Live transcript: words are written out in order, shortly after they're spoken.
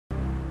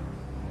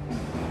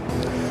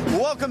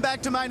Welcome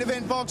back to Main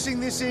Event Boxing.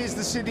 This is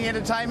the Sydney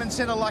Entertainment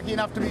Centre. Lucky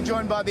enough to be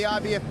joined by the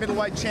IBF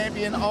middleweight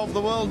champion of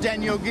the world,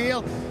 Daniel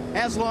Gill.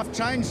 How's life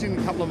changed in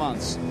a couple of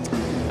months?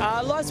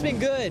 Life's been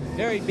good,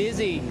 very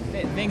busy.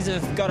 Things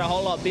have got a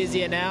whole lot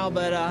busier now,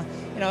 but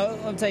you know,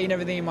 I'm taking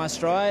everything in my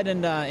stride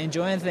and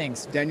enjoying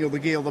things. Daniel the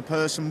Gill, the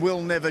person,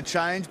 will never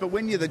change, but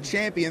when you're the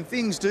champion,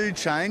 things do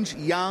change.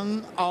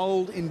 Young,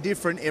 old,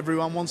 indifferent,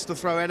 everyone wants to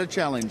throw out a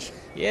challenge.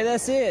 Yeah,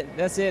 that's it.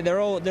 That's it. They're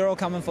all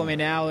coming for me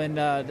now, and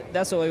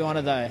that's what we want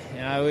to do.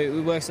 You know,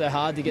 we worked so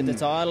hard to get the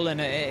title, and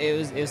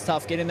it was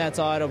tough getting that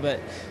title, but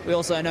we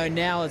also know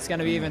now it's going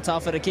to be even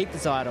tougher to keep the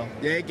title.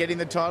 Yeah, getting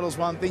the title's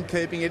one thing,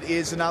 keeping it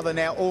is another.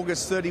 Now,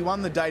 August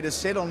 31, the date is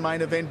set on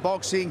Main Event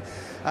Boxing.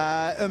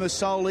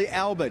 Umasoli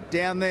Albert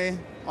down there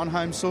on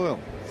home soil.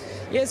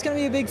 Yeah, it's going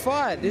to be a big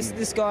fight.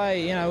 This guy,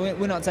 you know,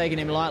 we're not taking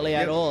him lightly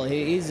at all.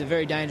 He's a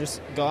very dangerous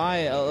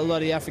guy. A lot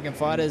of the African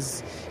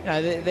fighters, you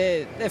know,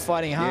 they're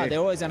fighting hard. Yeah. They're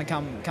always going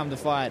to come to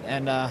fight,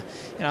 and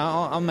you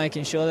know, I'm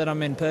making sure that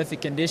I'm in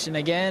perfect condition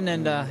again.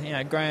 And you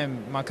know,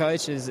 Graham, my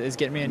coach, is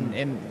getting me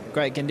in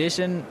great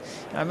condition.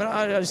 You know, but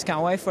I just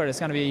can't wait for it. It's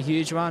going to be a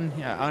huge one.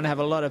 You know, I'm going to have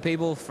a lot of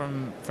people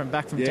from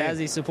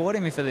Tassie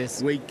supporting me for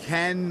this. We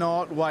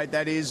cannot wait.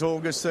 That is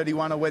August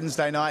 31, a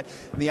Wednesday night.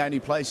 The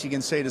only place you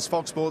can see it is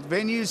Fox Sports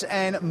venues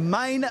and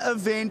Main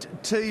Event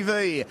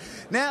TV.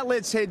 Now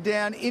let's head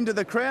down into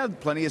the crowd.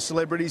 Plenty of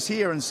celebrities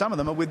here, and some of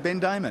them are with Ben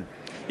Damon.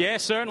 Yeah,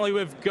 certainly.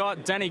 We've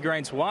got Danny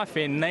Green's wife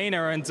in,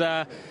 Nina,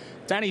 and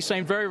Danny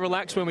seemed very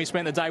relaxed when we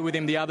spent the day with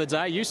him the other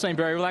day. You seem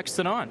very relaxed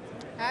tonight.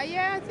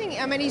 Yeah,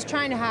 I mean, he's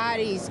trained hard,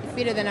 he's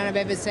fitter than I've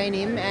ever seen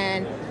him,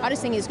 and I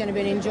just think it's going to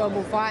be an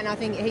enjoyable fight, and I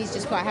think he's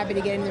just quite happy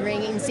to get in the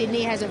ring in Sydney.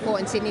 He hasn't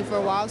fought in Sydney for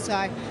a while, so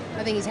I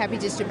think he's happy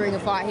just to bring a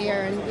fight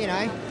here, and, you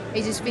know,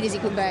 he's as fit as he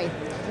could be.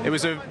 It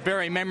was a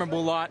very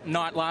memorable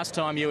night last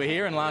time you were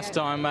here, and last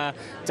time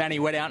Danny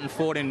went out and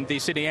fought in the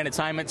Sydney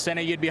Entertainment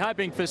Centre. You'd be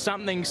hoping for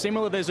something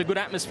similar. There's a good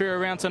atmosphere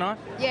around tonight.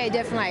 Yeah,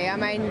 definitely. I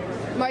mean,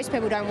 most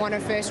people don't want a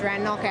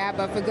first-round knockout,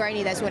 but for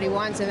Greeny, that's what he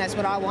wants, and that's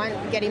what I want.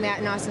 Get him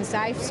out nice and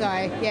safe. So,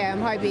 yeah,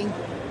 I'm hoping,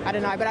 I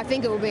don't know, but I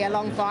think it will be a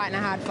long fight and a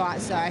hard fight,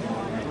 so...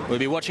 We'll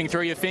be watching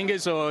through your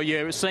fingers, or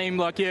you seem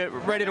like you're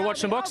ready to watch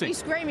some boxing? I'll be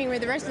screaming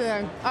with the rest of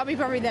them. I'll be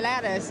probably the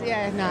loudest.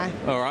 Yeah,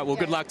 no. All right, well,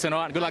 good luck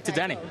tonight. Good luck to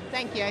Danny.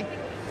 Thank you.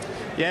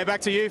 Yeah,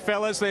 back to you,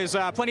 fellas. There's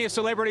plenty of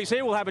celebrities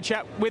here. We'll have a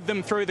chat with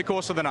them through the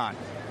course of the night.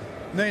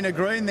 Nina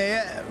Green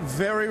there,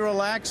 very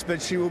relaxed,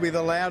 but she will be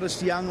the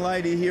loudest young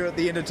lady here at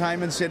the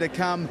Entertainment Centre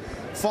come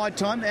fight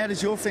time. How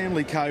does your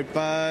family cope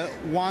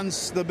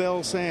once the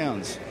bell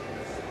sounds?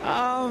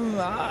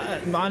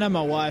 I know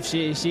my wife.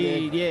 She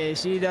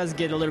does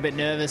get a little bit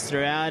nervous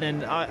throughout,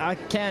 and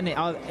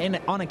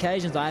on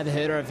occasions I have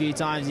heard her a few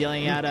times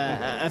yelling out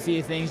a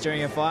few things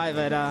during a fight,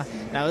 but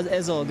no,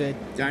 it's all good.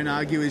 Don't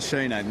argue with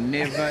Sheena.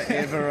 Never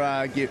ever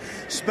argue.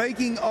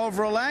 Speaking of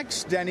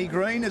relaxed, Danny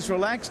Green is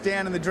relaxed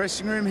down in the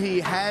dressing room. He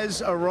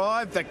has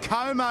arrived. The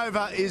comb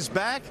over is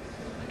back.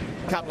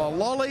 Couple of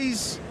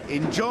lollies,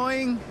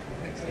 enjoying,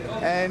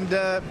 and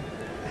and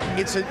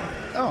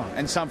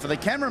some for the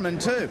cameraman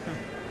too.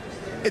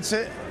 It's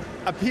a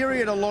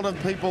period a lot of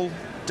people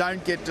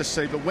don't get to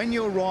see, but when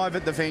you arrive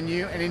at the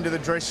venue and into the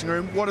dressing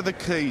room, what are the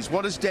keys?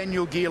 What is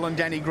Daniel Gill and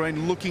Danny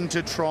Green looking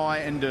to try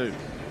and do?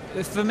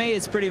 For me,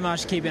 it's pretty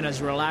much keeping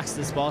as relaxed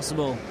as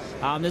possible.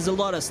 There's a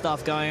lot of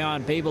stuff going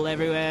on, people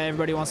everywhere,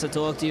 everybody wants to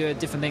talk to you,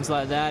 different things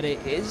like that.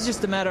 It's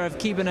just a matter of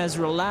keeping as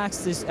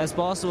relaxed as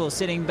possible,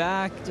 sitting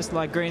back, just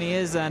like Greeny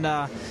is, and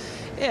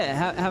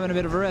having a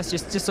bit of a rest,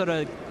 just sort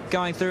of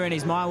going through in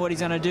his mind what he's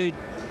going to do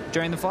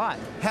during the fight.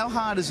 How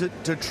hard is it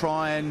to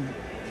try and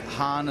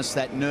harness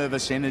that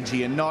nervous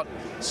energy and not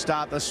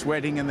start the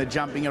sweating and the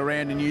jumping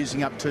around and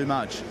using up too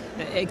much?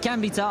 It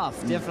can be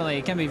tough, definitely.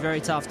 It can be very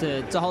tough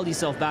to hold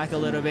yourself back a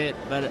little bit,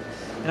 but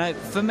you know,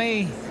 for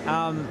me,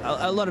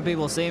 a lot of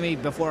people see me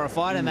before a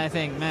fight and they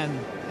think, man,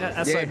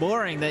 that's so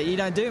boring that you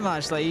don't do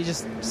much, like you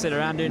just sit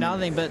around do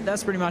nothing, but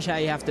that's pretty much how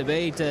you have to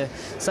be to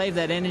save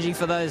that energy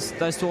for those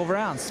 12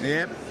 rounds.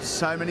 Yep,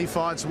 so many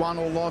fights won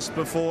or lost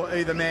before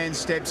either man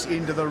steps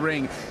into the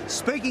ring.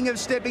 Speaking of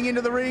stepping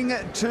into the ring,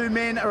 two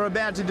men are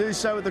about to do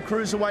so at the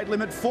cruiserweight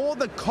limit for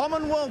the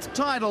Commonwealth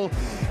title.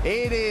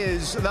 It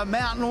is the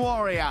Mountain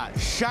Warrior,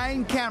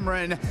 Shane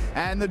Cameron,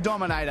 and the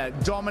Dominator,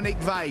 Dominic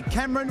Vey.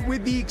 Cameron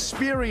with the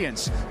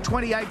experience,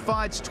 28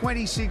 fights,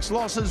 26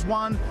 losses,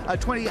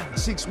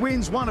 26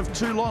 wins, one of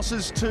 2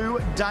 losses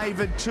to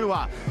David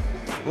Tua.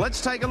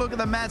 Let's take a look at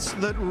the maths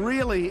that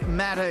really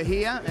matter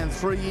here, and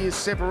 3 years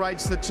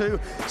separates the two.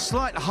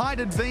 Slight height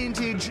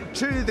advantage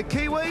to the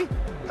Kiwi,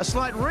 a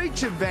slight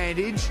reach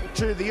advantage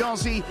to the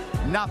Aussie.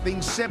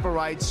 Nothing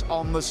separates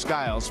on the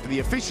scales. For the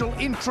official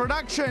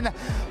introduction,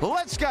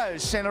 let's go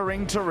centre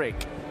ring to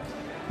Rick.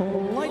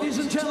 Ladies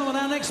and gentlemen,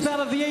 our next bout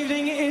of the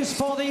evening is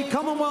for the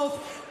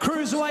Commonwealth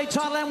Cruiserweight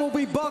title and will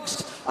be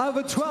boxed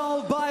over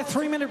 12 by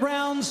 3-minute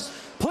rounds.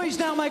 Please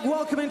now make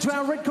welcome into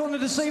our red corner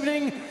this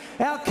evening,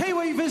 our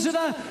Kiwi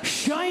visitor,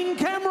 Shane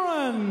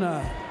Cameron.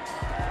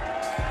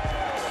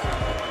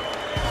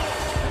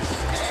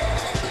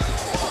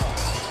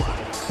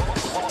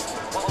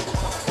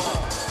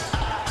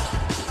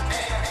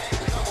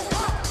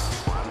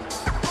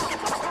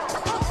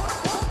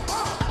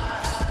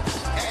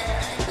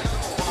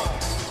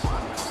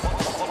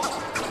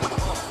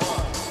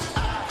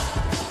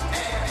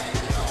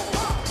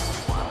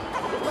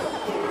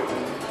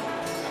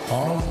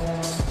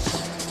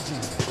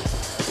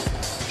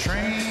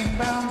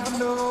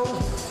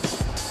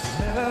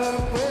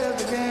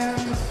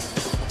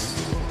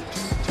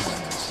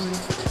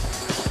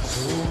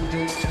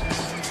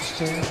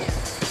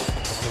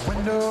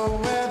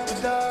 window at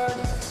the dark,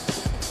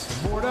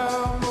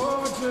 boredom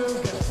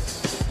overtook.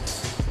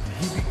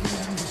 He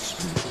began to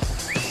speak,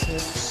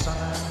 said, son,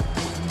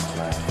 I'm living my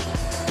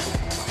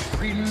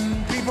life,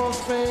 reading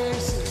people's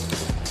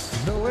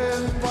faces,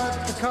 knowing what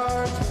the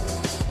cards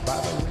were by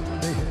the way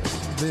they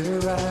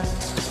held their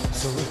eyes.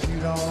 So if you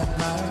don't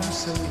mind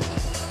saying,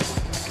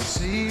 I can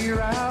see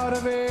you're out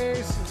of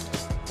aces.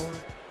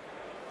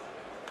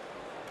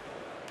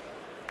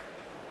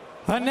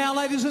 And now,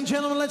 ladies and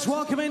gentlemen, let's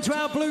welcome into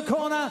our blue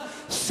corner,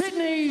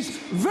 Sydney's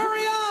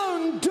very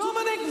own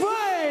Dominic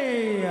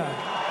Vay.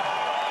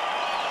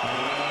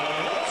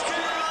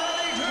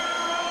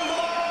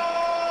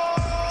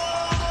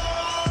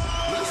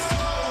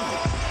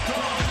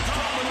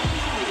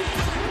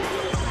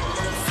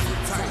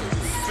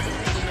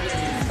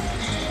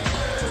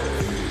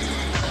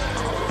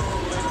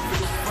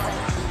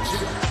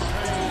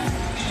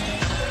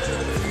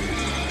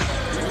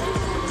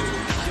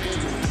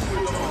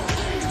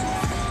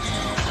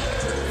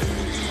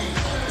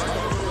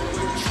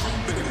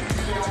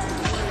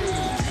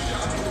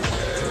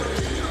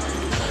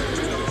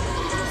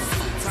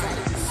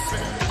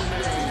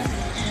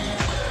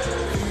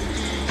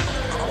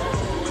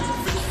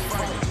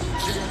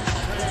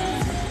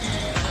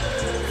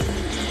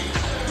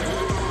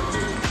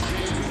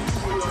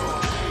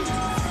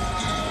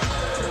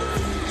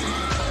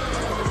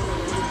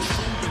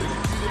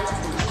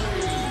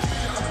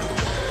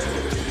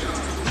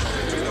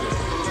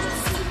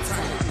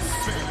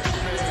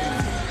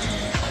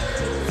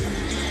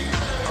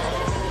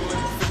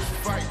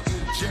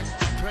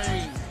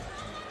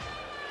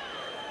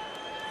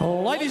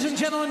 Ladies and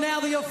gentlemen, now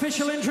the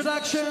official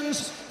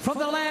introductions from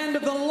the land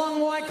of the long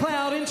white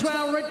cloud into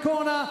our red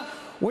corner.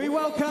 We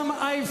welcome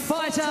a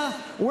fighter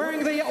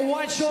wearing the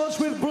white shorts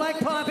with black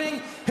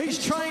piping.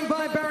 He's trained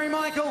by Barry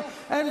Michael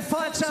and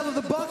fights out of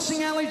the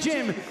Boxing Alley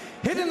gym.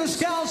 Hitting the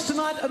scales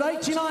tonight at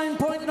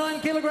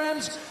 89.9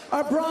 kilograms,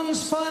 a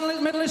bronze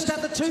medalist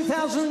at the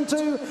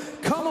 2002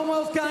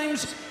 Commonwealth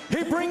Games.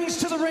 He brings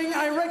to the ring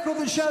a record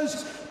that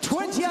shows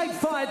 28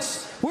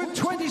 fights with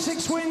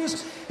 26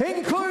 wins,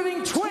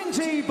 including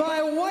 20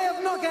 by way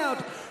of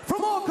knockout.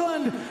 From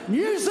Auckland,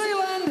 New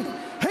Zealand,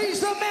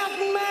 he's the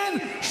mountain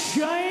man,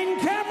 Shane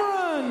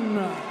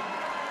Cameron.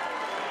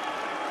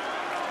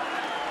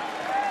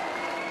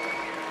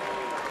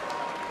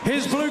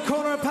 His blue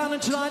corner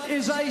opponent tonight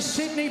is a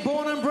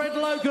Sydney-born and bred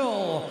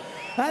local.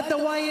 At the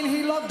weigh-in,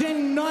 he logged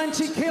in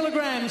 90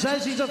 kilograms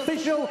as his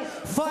official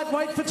fight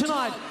weight for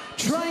tonight.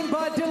 Trained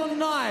by Dylan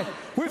Nye,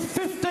 with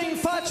 15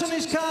 fights on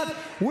his card,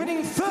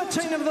 winning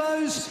 13 of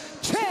those,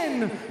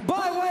 10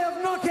 by way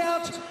of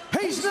knockout.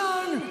 He's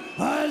known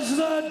as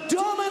the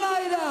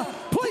Dominator.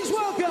 Please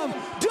welcome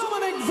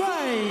Dominic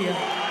Vay.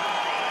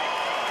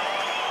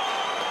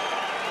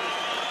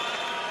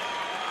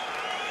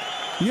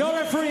 Your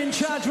referee in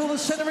charge of all the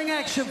centering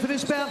action for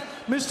this bout,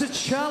 Mr.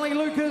 Charlie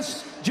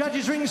Lucas.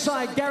 Judges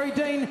ringside, Gary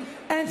Dean,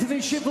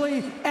 Anthony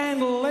Shipley, and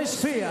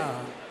Les Fear.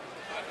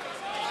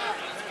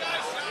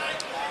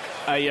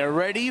 Are you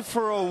ready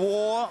for a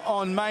war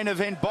on main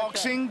event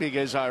boxing?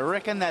 Because I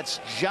reckon that's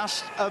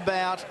just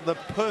about the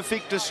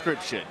perfect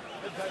description.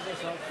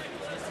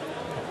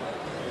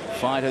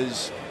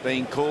 Fighters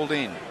being called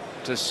in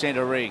to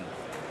centre ring.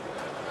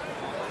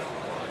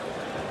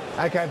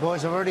 Okay,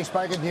 boys, I've already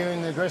spoken to you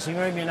in the dressing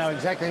room. You know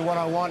exactly what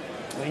I want.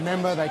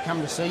 Remember, they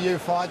come to see you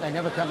fight. They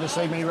never come to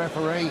see me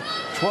referee.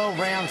 12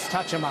 rounds,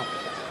 touch them up.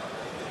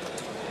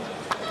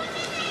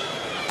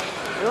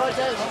 You right,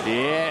 Jez?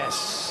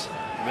 Yes.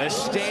 The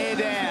stare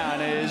down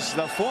is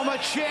the former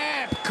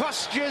champ,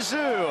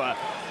 Kostyazu,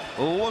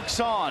 looks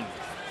on.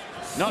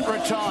 Not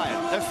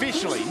retired,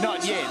 officially,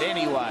 not yet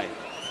anyway.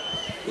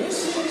 The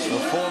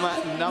former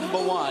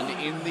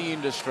 #1 in the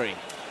industry.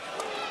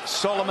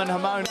 Solomon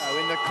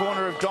Hamono in the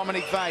corner of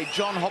Dominic Vay.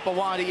 John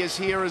Hopewadi is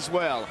here as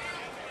well,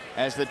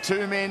 as the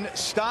two men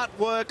start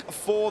work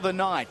for the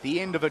night.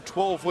 The end of a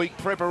 12-week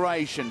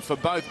preparation for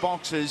both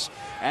boxers,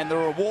 and the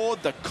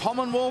reward, the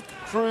Commonwealth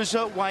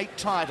Cruiserweight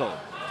title.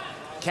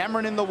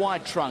 Cameron in the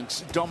white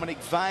trunks, Dominic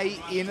Vay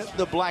in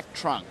the black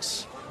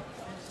trunks.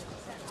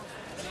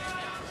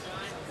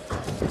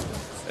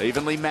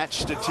 Evenly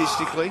matched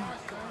statistically.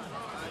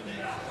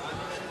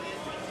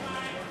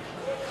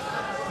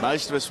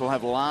 Most of us will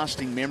have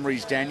lasting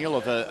memories, Daniel,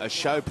 of a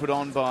show put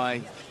on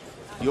by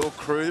your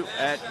crew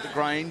at the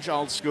Grange,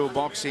 Old School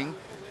Boxing.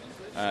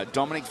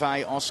 Dominic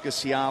Vay, Oscar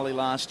Ciali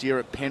last year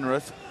at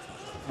Penrith.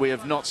 We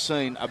have not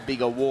seen a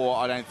bigger war,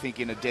 I don't think,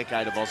 in a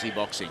decade of Aussie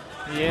boxing.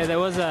 Yeah, there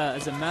was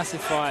a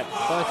massive fight.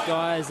 Both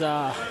guys,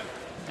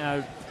 you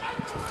know,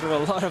 threw a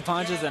lot of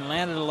punches and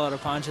landed a lot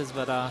of punches,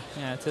 but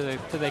you know,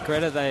 to their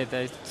credit,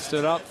 they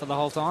stood up for the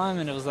whole time,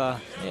 and it was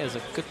a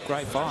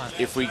great fight.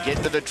 If we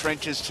get to the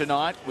trenches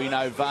tonight, we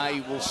know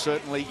Vay will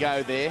certainly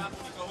go there.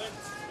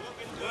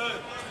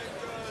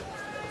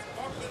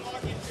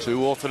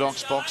 Two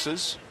orthodox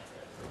boxers,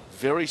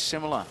 very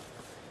similar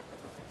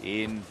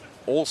in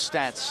all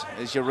stats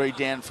as you read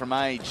down from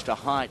age to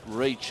height,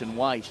 reach and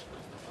weight.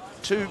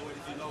 Two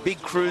big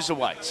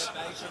cruiserweights.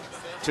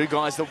 Two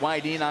guys that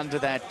weighed in under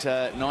that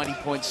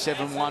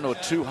 90.71 or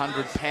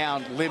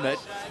 200-pound limit,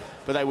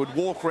 but they would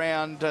walk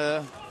around,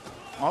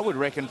 I would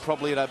reckon,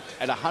 probably at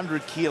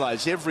 100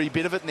 kilos, every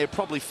bit of it, and they're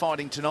probably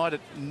fighting tonight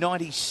at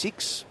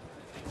 96,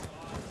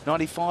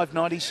 95,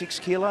 96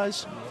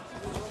 kilos.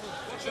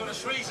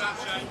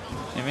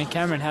 I mean,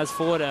 Cameron has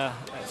fought a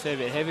fair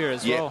bit heavier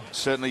as well.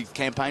 Certainly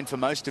campaigned for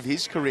most of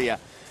his career.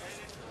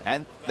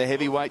 And the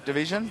heavyweight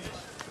division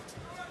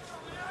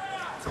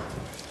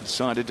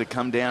decided to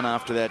come down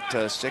after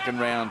that second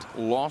round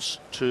loss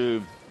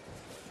to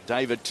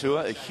David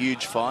Tua. A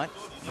huge fight.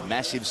 A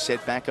massive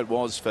setback it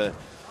was for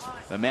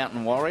the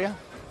Mountain Warrior.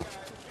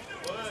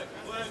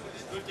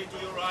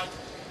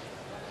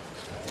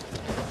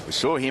 We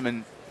saw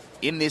him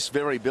in this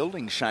very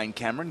building, Shane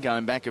Cameron,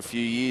 going back a few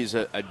years,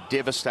 a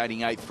devastating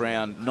 8th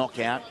round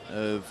knockout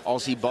of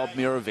Aussie Bob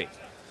Mirovic.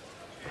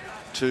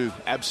 Two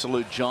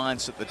absolute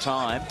giants at the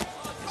time.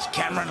 As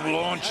Cameron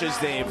launches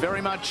there,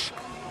 very much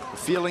a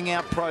feeling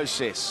out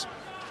process.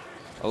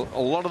 A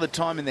lot of the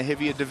time in the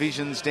heavier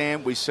divisions,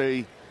 Dan, we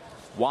see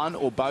one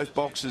or both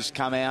boxers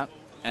come out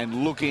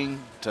and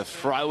looking to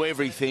throw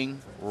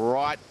everything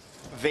right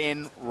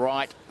then,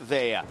 right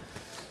there.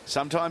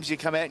 Sometimes you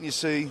come out and you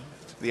see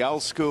the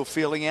old school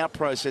feeling out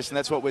process, and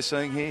that's what we're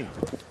seeing here.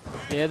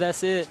 Yeah,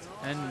 that's it.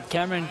 And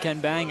Cameron can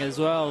bang as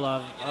well.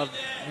 I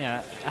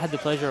had the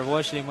pleasure of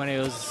watching him when he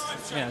was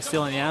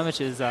still in the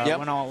amateurs,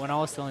 when I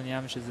was still in the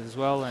amateurs as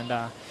well. And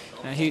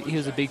he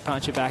was a big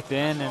puncher back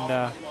then,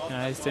 and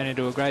he's turned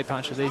into a great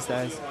puncher these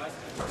days.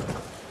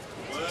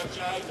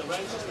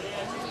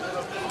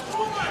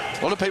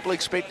 A lot of people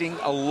expecting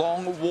a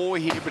long war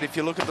here, but if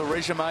you look at the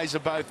resumes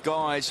of both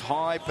guys,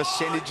 high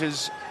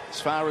percentages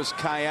as far as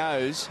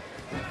KOs.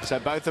 So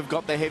both have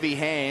got the heavy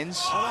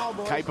hands,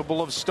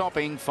 capable of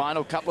stopping.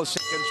 Final couple of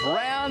seconds.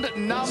 Round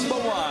number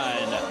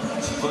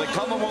 1 for the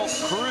Commonwealth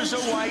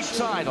Cruiserweight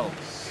title.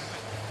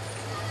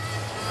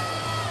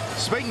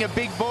 Speaking of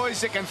big boys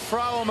that can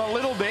throw them a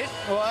little bit,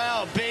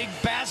 well, Big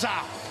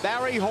Bazza.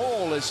 Barry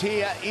Hall is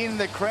here in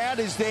the crowd.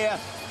 Is there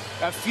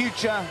a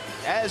future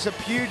as a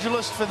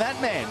pugilist for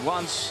that man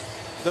once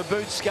the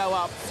boots go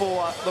up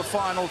for the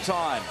final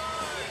time?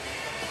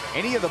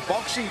 Any of the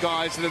boxing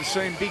guys that have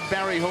seen Big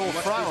Barry Hall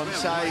throw him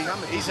say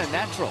he's a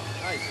natural.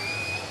 Hey,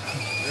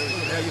 very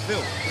good. How you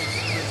feel?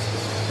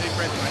 Deep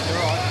breath, mate.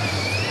 You're all right.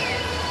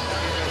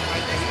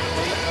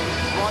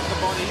 Right the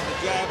body, the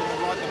jab, and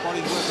the right the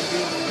body working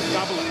beautifully.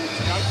 Double it.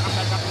 Come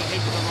back up the head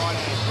with the right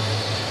hand.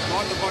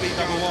 Right the body,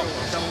 double what?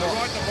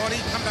 Right the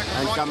body, come back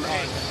and right the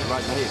head.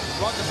 Right the head.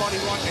 Right the body,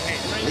 right the head.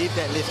 Leave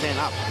that left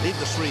hand up. Leave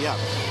the three up.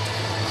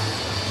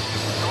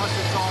 Nice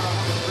and tight on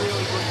it.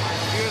 Really good, mate.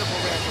 Beautiful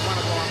round. You won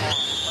it by a mile.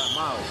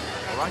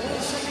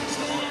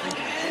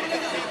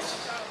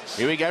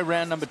 Here we go,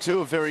 round number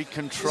 2, a very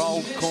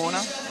controlled corner.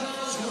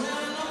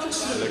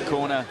 The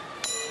corner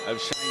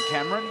of Shane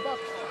Cameron.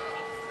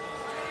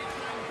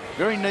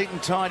 Very neat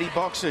and tidy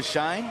boxer,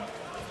 Shane.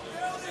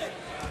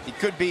 He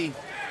could be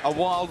a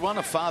wild one,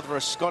 a father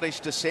of Scottish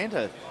descent,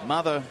 a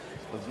mother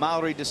of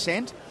Maori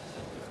descent.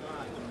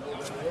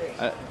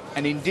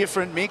 An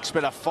indifferent mix,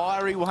 but a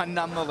fiery one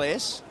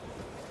nonetheless.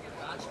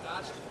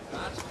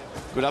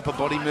 Good upper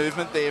body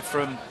movement there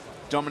from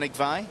Dominic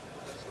Vey.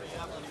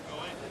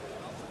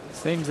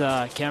 Seems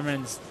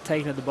Cameron's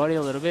taken to the body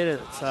a little bit.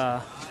 It's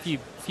a few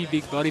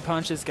big body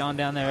punches going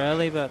down there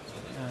early, but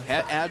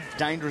how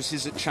dangerous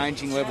is it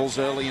changing levels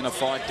early in a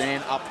fight,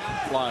 Dan? Up,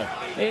 low.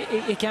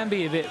 It can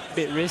be a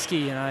bit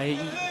risky,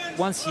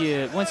 Once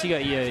you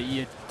got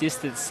your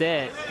distance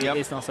set,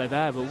 it's not so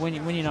bad. But when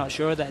you're not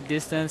sure of that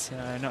distance,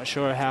 not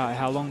sure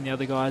how long the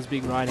other guy's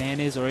big right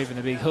hand is, or even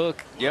the big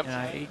hook,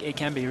 it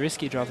can be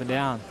risky dropping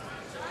down.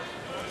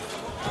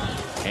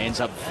 Hands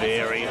up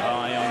very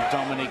high on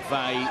Dominic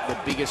Vey, the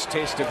biggest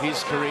test of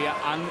his career,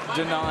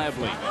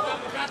 undeniably.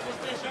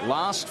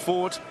 Last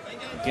fought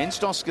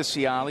against Oscar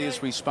Ciali,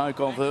 as we spoke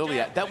of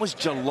earlier. That was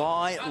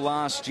July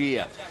last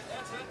year.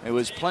 There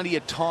was plenty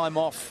of time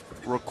off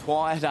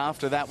required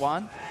after that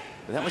one.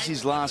 But that was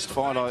his last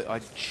fight.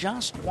 I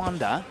just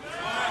wonder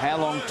how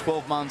long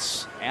 12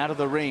 months out of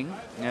the ring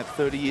at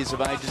 30 years of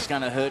age is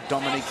going to hurt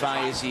Dominic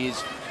Vey, as he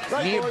is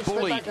near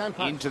bullied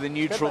into the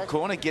neutral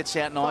corner. Gets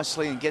out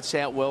nicely and gets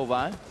out well,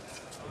 though.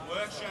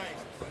 Work, Shane.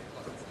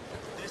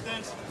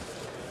 Distance.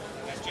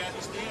 That jab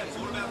is there. It's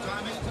all about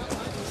timing.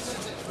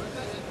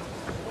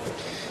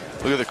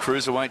 Look at the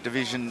cruiserweight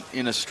division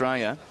in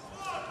Australia.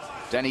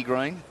 Danny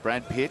Green,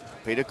 Brad Pitt,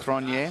 Peter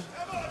Cronje,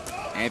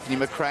 Anthony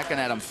McCracken,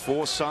 Adam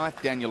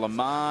Forsyth, Daniel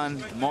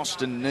Aman,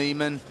 Mostyn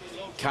Neiman,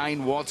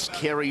 Kane Watts,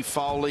 Kerry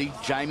Foley,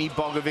 Jamie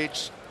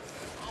Bogovic,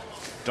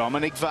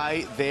 Dominic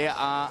Vey. There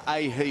are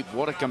a heap.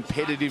 What a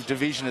competitive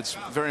division. It's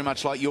very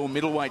much like your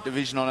middleweight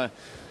division on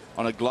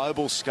a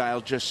global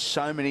scale. Just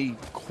so many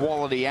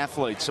quality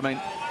athletes. I mean,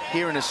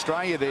 here in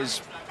Australia,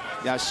 there's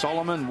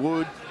Solomon,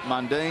 Wood,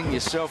 Mundine,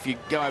 yourself. You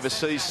go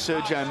overseas,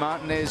 Sergio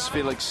Martinez,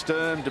 Felix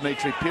Sturm,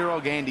 Dimitri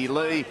Pirog, Andy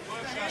Lee,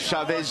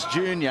 Chavez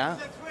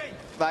Jr.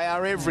 they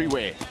are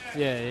everywhere.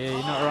 Yeah, you're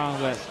not wrong,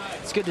 but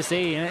it's good to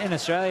see in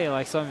Australia,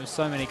 like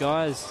so many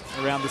guys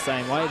around the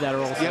same weight that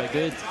are also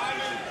good.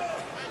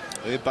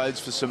 It bodes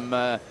for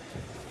some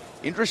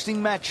interesting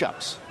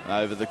matchups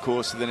over the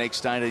course of the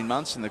next 18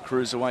 months in the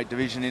cruiserweight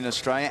division in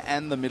Australia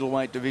and the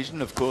middleweight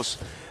division. Of course,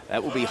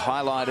 that will be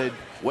highlighted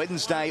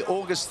Wednesday,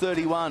 August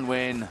 31,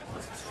 when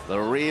the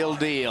real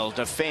deal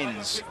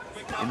defends,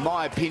 in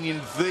my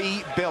opinion,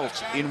 the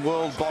belt in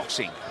world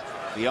boxing,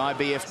 the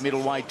IBF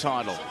middleweight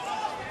title.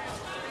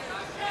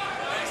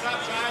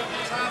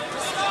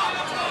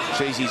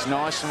 Geez, he's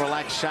nice and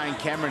relaxed, Shane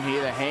Cameron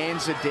here. The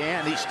hands are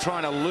down. He's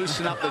trying to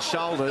loosen up the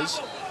shoulders.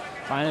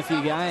 Playing a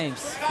few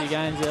games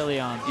early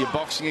on. You're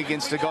boxing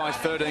against a guy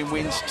 13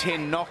 wins,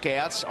 10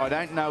 knockouts. I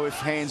don't know if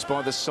hands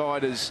by the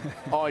side is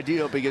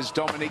ideal because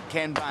Dominic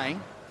can bang.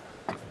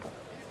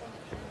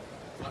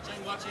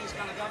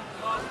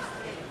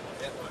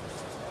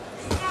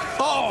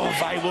 Oh,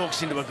 Vay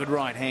walks into a good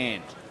right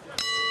hand.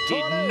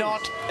 Did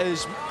not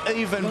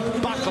even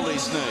buckle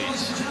his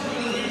knees.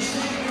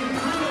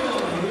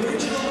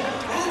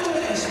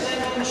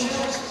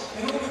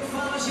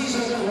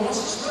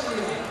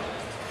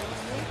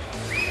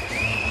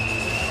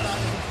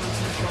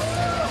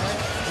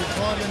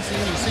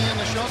 He's seeing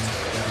the shots.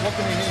 What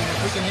can we hit him? If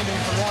we can hit him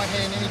with the right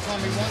hand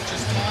anytime we want,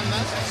 just time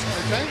that.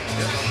 Okay?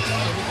 Yep.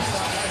 So we can start with the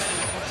shot.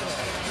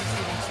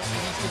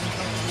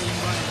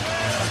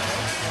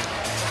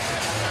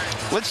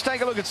 Let's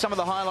take a look at some of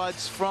the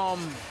highlights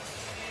from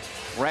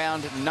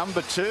round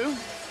number 2.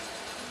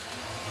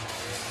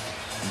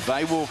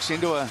 Vay walks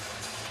into a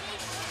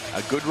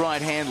good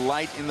right hand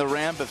late in the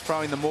round, but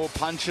throwing the more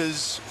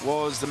punches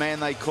was the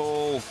man they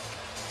call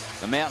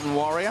the Mountain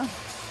Warrior.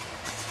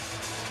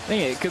 I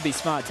think it could be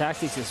smart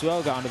tactics as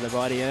well, going to the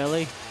body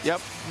early.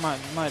 Yep.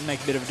 Might make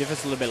a bit of a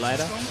difference a little bit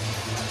later.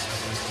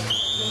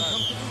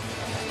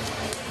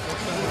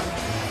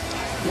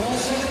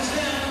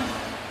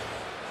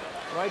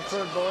 Wait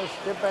for it, boys.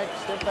 Step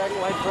back,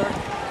 wait for it.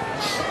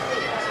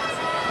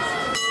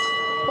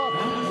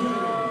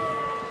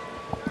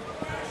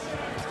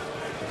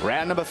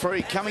 Round number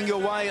 3 coming your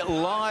way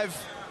live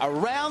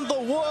around the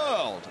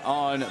world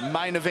on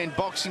Main Event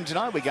Boxing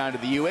tonight. We're going to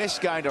the US,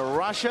 going to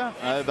Russia,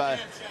 over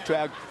to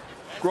our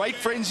great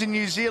friends in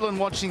New Zealand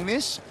watching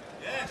this.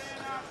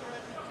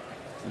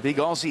 A big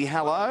Aussie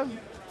hello.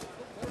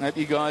 Hope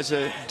you guys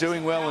are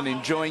doing well and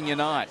enjoying your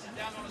night.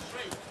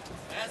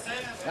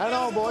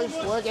 No, boys,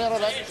 work out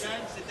of that.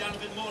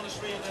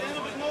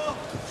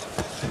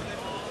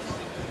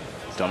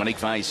 Dominic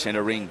Vay,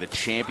 centre ring, the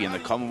champion, the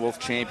Commonwealth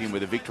champion,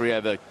 with a victory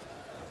over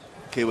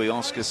Kiwi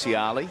Oscar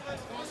Ciali.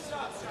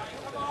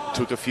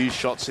 Took a few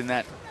shots in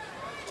that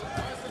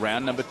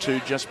round number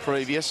 2 just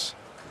previous.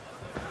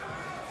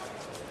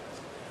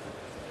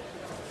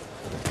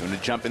 Going to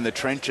jump in the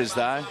trenches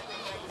though.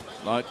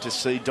 Like to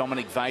see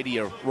Dominic Vay to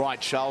your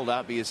right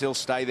shoulder, because he'll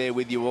stay there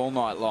with you all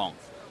night long.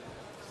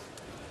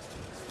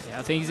 Yeah,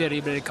 I think he's got a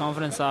bit of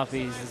confidence up.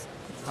 He's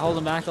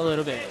holding back a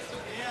little bit.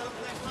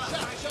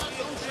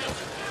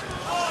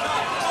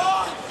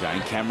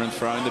 Shane Cameron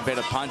throwing the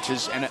better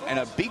punches, and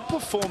a big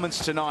performance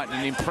tonight,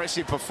 an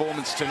impressive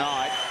performance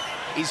tonight,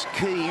 is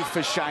key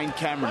for Shane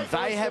Cameron.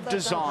 They have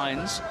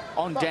designs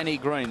on Danny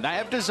Green. They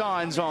have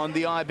designs on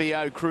the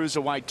IBO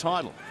Cruiserweight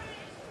title.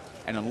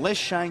 And unless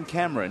Shane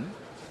Cameron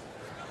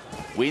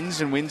wins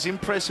and wins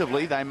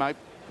impressively, they might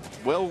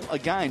well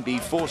again be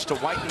forced to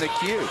wait in the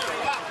queue.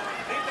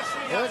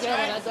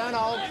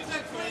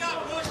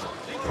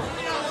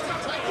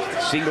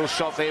 Single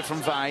shot there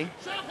from Vay.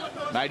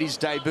 Made his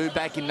debut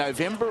back in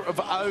November of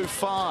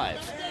 05.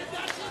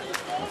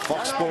 A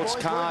Fox Sports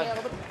card,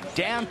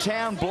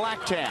 downtown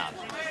Blacktown,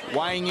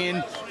 weighing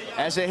in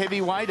as a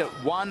heavyweight at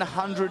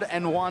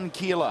 101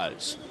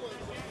 kilos.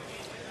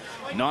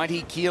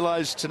 90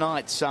 kilos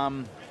tonight,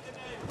 some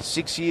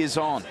 6 years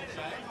on.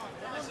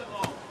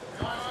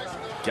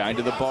 Going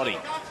to the body.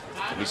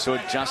 We saw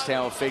just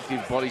how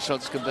effective body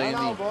shots could be in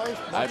the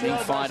opening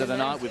fight of the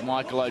night, with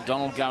Michael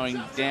O'Donnell going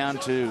down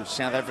to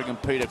South African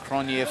Peter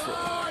Cronje for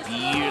a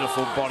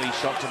beautiful body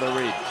shot to the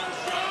ribs.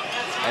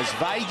 As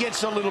Vay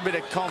gets a little bit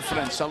of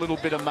confidence, a little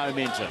bit of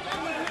momentum.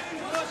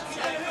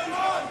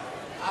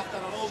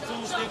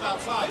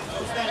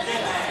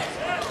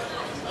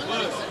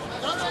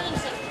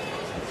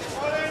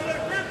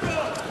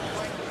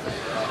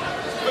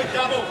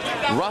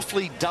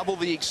 Roughly double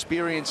the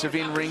experience of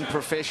in-ring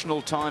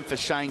professional time for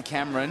Shane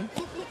Cameron.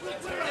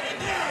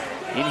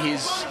 In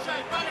his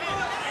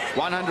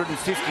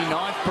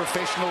 159th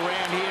professional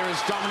round here,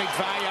 as Dominic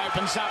Vay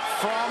opens up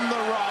from the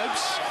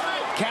ropes.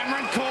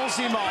 Cameron calls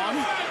him on,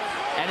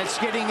 and it's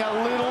getting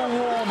a little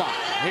warmer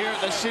here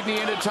at the Sydney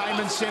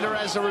Entertainment Centre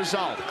as a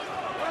result.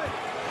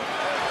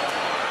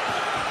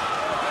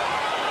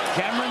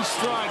 Cameron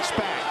strikes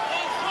back.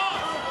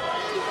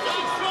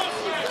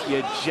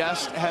 You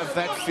just have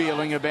that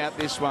feeling about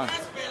this one.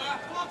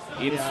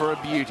 In for a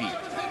beauty.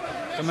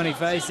 Dominic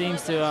Vay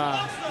seems to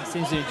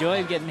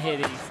enjoy getting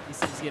hit. He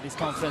seems to get his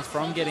confidence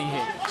from getting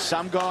hit.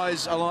 Some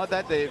guys are like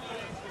that. They're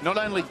not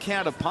only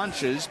counter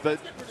punchers, but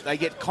they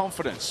get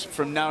confidence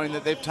from knowing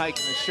that they've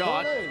taken the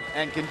shot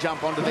and can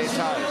jump onto their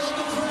toes.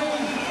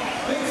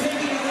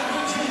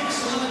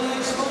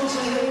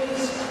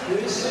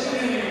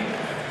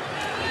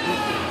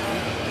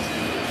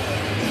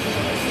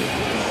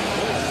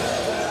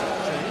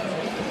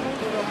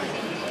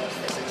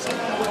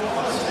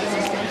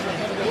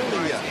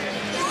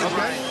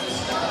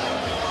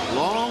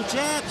 Long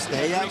jab,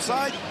 stay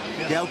outside.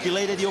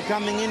 Calculated you're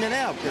coming in and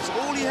out. That's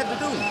all you have to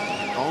do.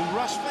 Don't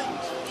rush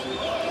things.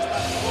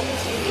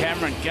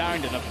 Cameron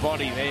going to the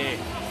body there.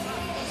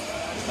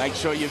 Make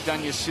sure you've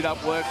done your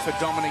sit-up work for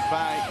Dominic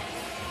Bay.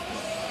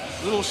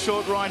 Little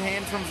short right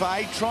hand from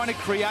Bay, trying to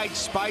create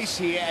space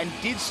here, and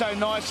did so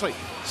nicely.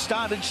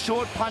 Started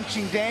short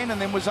punching Dan and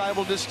then was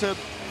able just to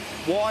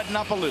widen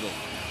up a little.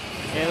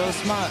 Yeah, that was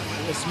smart.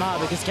 It was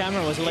smart because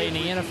Cameron was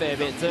leaning in a fair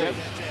bit too. Yep.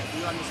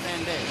 You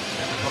understand that?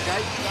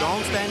 Okay?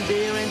 Don't stand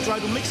there and try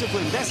to mix it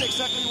with him. That's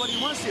exactly what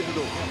he wants you to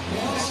do.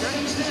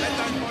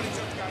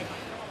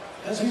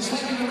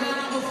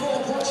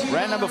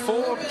 Round number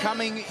 4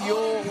 coming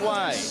your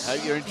way.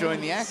 Hope you're enjoying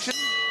the action.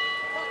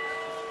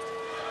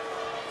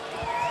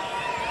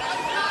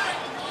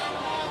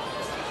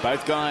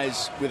 Both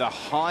guys with a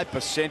high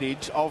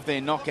percentage of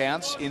their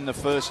knockouts in the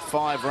first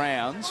 5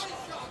 rounds.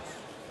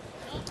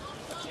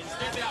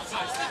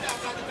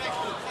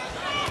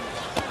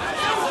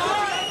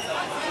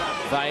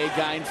 They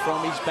again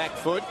from his back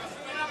foot.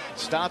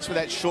 Starts with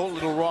that short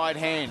little right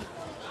hand.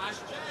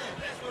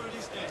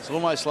 It's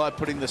almost like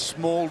putting the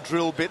small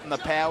drill bit in the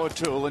power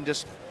tool and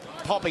just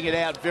popping it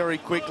out very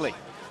quickly.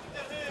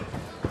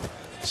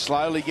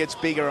 Slowly gets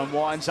bigger and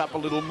winds up a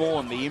little more,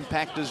 and the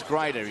impact is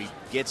greater. He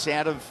gets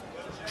out of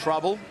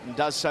trouble and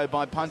does so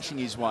by punching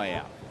his way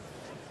out.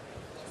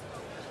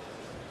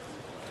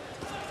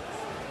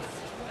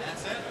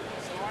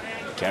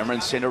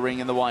 Cameron centering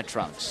in the white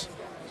trunks,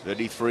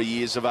 33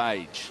 years of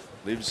age,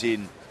 lives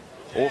in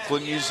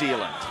Auckland, New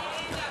Zealand.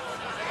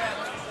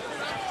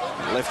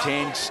 Left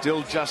hand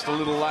still just a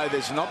little low.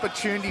 There's an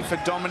opportunity for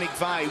Dominic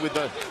Vey with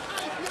a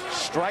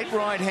straight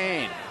right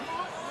hand.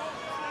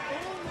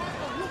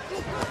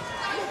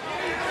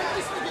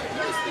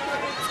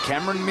 If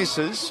Cameron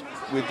misses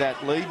with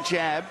that lead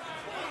jab,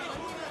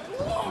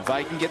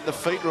 Vey can get the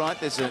feet right.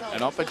 There's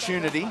an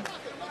opportunity.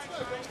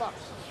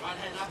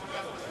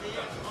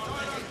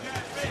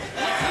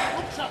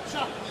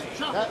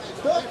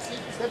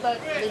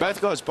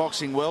 Both guys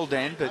boxing well,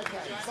 Dan, but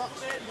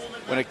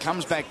when it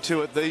comes back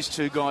to it, these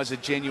two guys are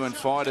genuine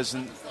fighters.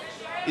 And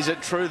is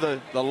it true the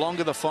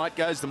longer the fight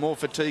goes, the more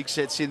fatigue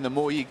sets in, the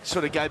more you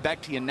sort of go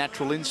back to your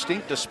natural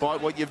instinct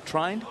despite what you've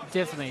trained?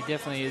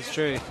 Definitely is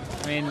true.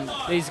 I mean,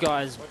 these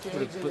guys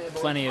put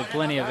plenty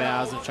of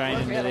hours of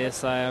training into this,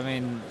 so I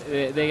mean,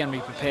 they're going to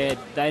be prepared.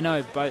 They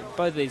know, both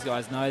of these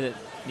guys know that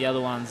the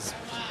other one's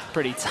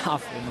pretty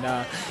tough,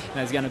 and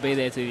he's going to be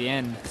there to the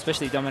end.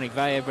 Especially Dominic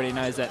Vey, everybody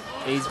knows that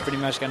he's pretty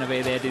much going to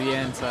be there to the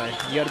end, so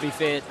you got to be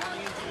fit.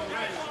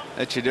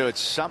 That you do.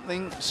 It's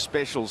something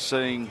special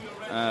seeing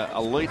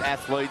elite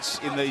athletes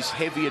in these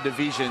heavier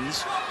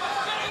divisions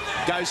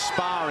go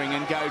sparring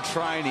and go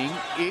training.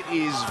 It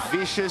is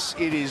vicious,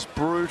 it is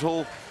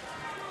brutal,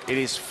 it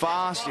is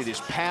fast, it is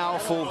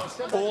powerful,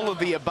 all of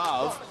the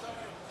above,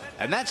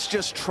 and that's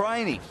just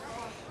training.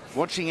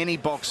 Watching any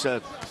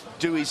boxer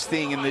do his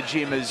thing in the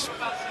gym is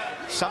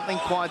something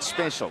quite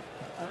special.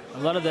 A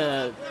lot of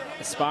the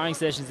sparring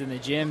sessions in the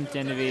gym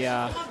tend to be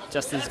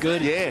just as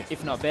good,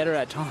 if not better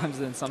at times,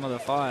 than some of the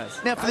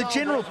fights. Now, for the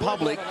general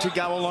public to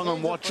go along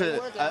and watch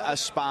a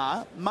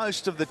spar,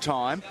 most of the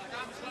time,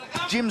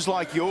 gyms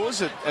like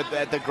yours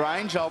at the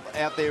Grange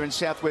out there in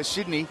southwest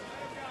Sydney,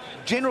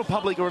 general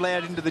public are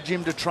allowed into the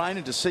gym to train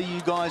and to see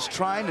you guys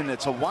train, and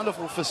it's a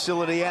wonderful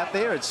facility out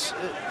there. It's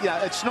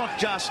it's not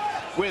just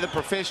we're the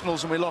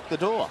professionals and we lock the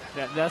door.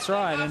 That's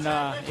right, and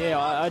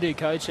I do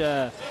coach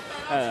a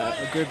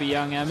group of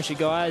young amateur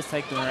guys,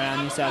 take them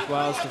around New South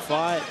Wales to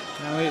fight.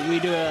 You know, we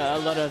do a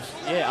lot of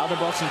other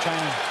boxing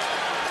training.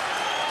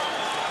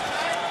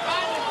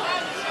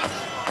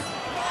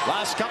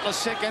 Last couple of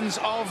seconds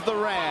of the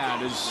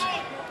round as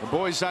the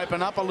boys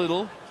open up a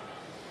little.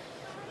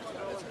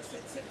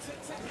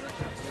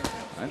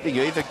 I don't think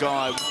either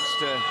guy wants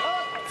to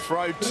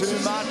throw too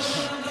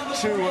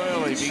much too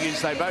early,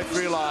 because they both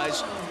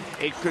realise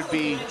it could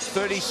be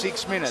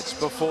 36 minutes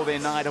before their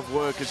night of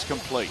work is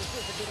complete.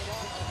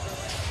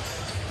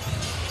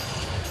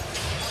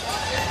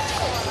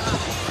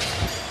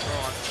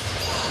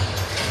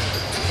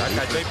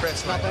 Okay, deep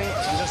breaths, mate.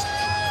 And just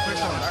push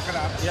on, back it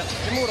up. Yep.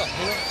 Give water.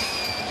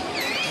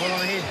 One on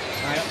the head.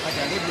 Yep.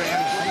 Okay, good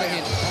round. On the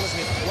head. On his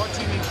head. Watch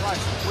him in place.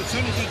 As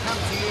soon as he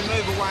comes to you,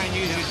 move away and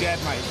use your jab,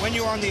 mate. When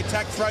you're on the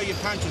attack, throw your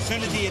punch. As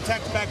soon as he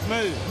attacks back,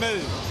 move.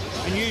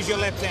 And use your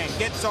left hand.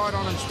 Get side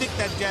on and stick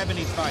that jab in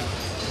his face.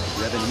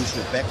 Rather than use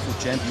your back foot,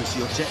 champ, you see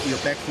your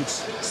back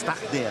foot's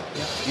stuck there.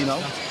 Yeah. You know,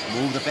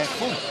 move the back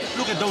foot.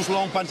 Look at those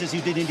long punches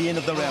you did in the end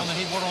of the round. On the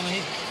head, water on the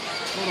head.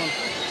 Hold on.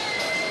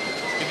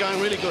 You're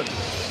going really good.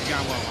 You're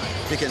going well, mate.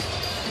 Picking.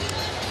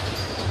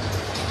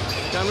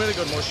 Going really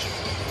good, Mush.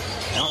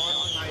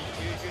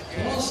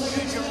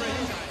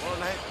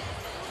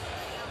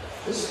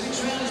 The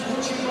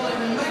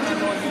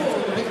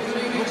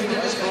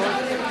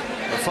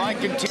fight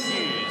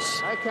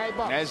continues,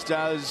 as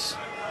does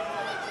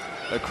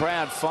the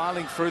crowd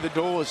filing through the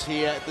doors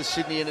here at the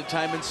Sydney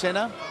Entertainment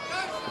Centre.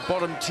 The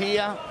bottom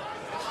tier,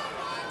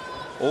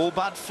 all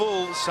but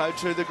full, so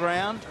to the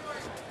ground.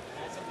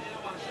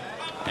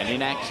 And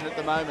in action at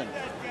the moment,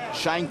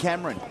 Shane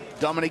Cameron,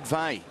 Dominic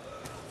Vey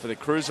for the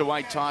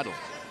Cruiserweight title.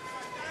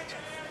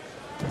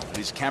 It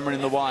is Cameron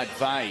in the white,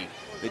 Vey,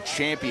 the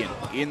champion,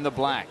 in the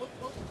black.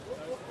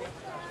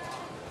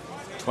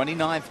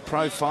 29th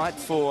pro fight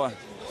for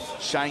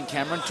Shane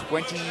Cameron,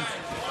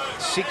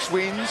 26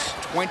 wins,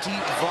 20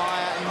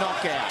 via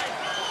knockout.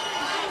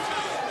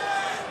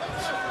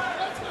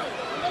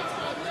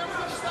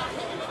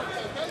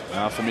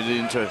 Half a minute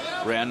into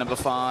round number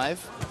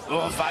 5.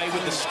 Oh, Vey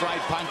with the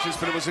straight punches,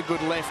 but it was a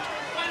good left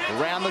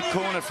around the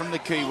corner from the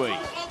Kiwi.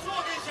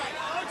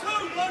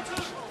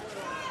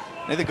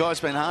 Neither guy's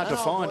been hard to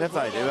find, have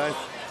they? They're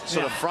both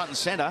sort of front and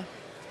centre.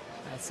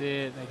 That's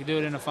it. They could do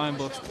it in a phone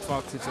box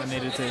if they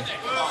needed to.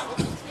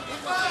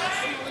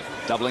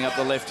 Doubling up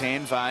the left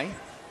hand, Vey.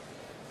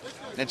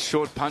 That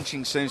short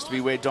punching seems to be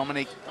where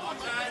Dominic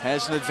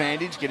has an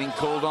advantage, getting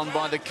called on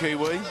by the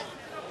Kiwi.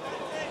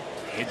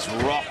 Heads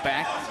rock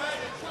back.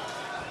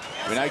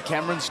 We know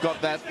Cameron's got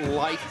that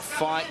late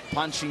fight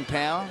punching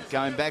power,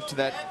 going back to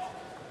that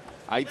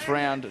 8th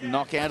round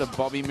knockout of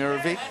Bobby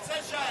Mirovic,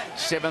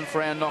 7th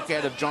round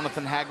knockout of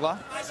Jonathan Hagler.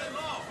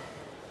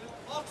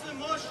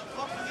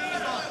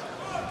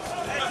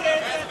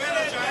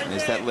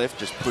 There's that left,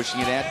 just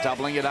pushing it out,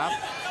 doubling it up.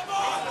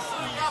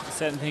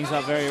 Setting things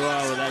up very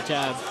well with that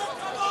jab.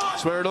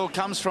 That's where it all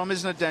comes from,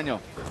 isn't it,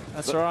 Daniel?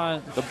 That's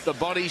right. The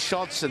body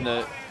shots and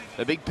the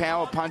big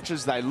power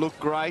punches, they look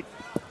great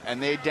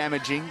and they're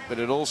damaging, but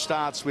it all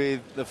starts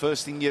with the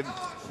first thing you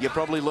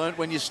probably learnt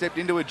when you stepped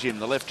into a gym,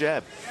 the left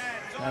jab.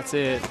 That's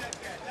it.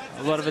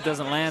 A lot of it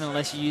doesn't land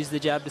unless you use the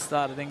jab to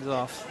start things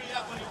off.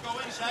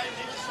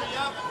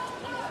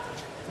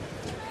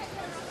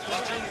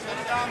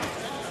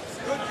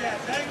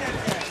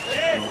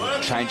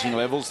 Changing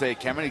levels there,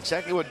 Cameron.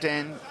 Exactly what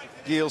Dan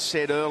Gill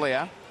said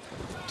earlier.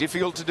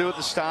 Difficult to do at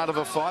the start of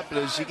a fight, but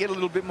as you get a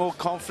little bit more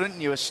confident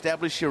and you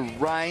establish your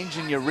range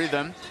and your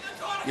rhythm,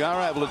 you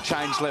are able to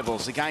change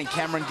levels. Again,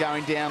 Cameron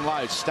going down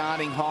low,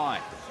 starting high.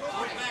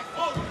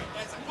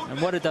 And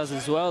what it does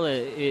as well,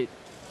 it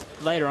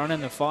later on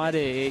in the fight,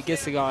 it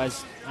gets the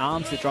guy's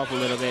arms to drop a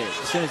little bit.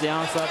 As soon as the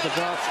arms start to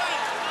drop,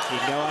 you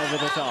can go over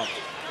the top.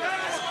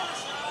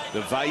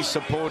 The Vey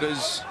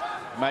supporters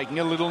making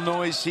a little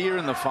noise here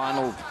in the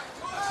final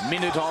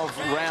minute of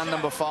round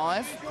number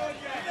 5.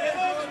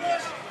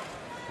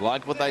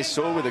 Like what they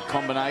saw with a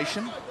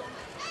combination.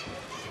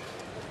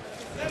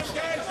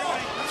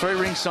 3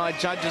 ringside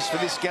judges for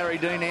this: Gary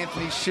Dean,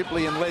 Anthony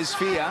Shipley and Les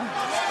Fear.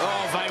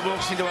 Oh, Vey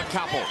walks into a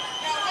couple.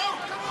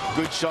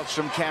 Good shots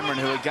from Cameron,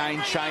 who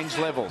again changed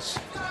levels.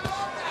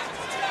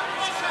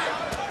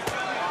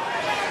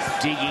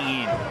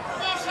 Digging in.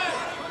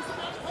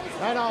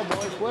 Right on,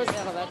 boys. Work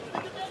out of that.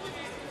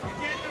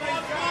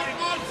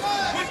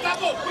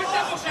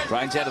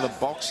 Trains out of the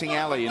boxing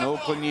alley in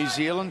Auckland, New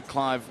Zealand.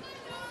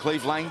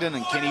 Cleve Langdon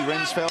and Kenny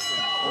Rensfeld.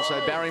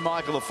 Also Barry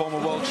Michael, the former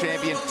world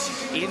champion,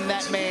 in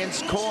that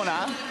man's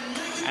corner.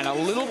 And a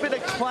little bit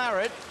of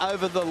claret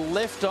over the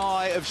left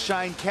eye of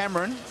Shane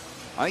Cameron.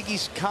 I think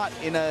he's cut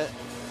in a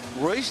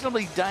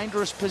reasonably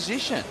dangerous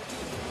position.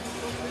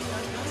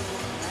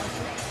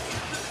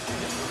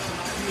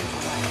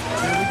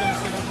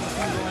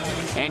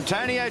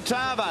 Antonio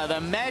Tava,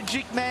 the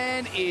Magic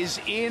Man, is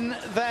in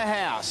the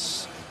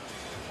house.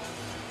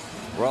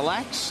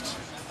 Relaxed,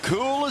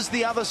 cool as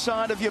the other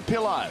side of your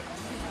pillow.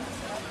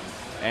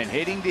 And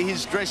heading to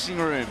his dressing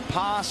room,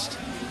 past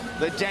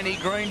the Danny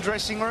Green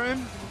dressing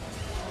room.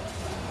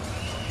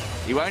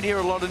 You won't hear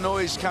a lot of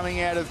noise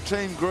coming out of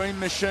Team Green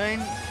Machine.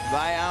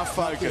 They are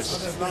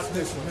focused. Not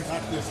this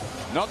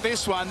one. Not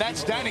this one,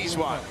 that's Danny's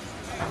one.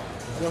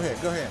 Go ahead,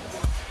 go ahead.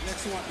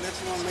 Next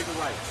one, make it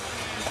right.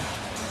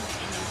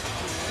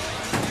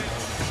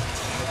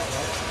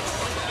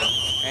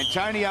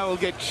 Antonio will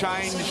get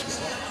changed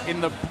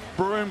in the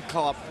broom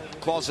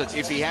closet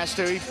if he has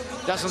to. He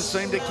doesn't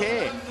seem to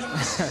care.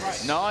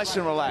 Nice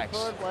and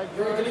relaxed.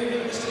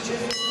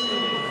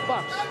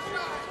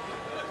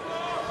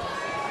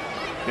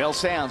 Bell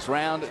sounds,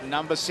 round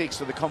number 6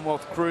 for the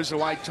Commonwealth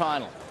Cruiserweight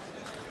title.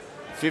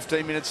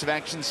 15 minutes of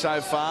action so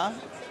far,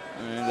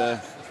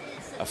 and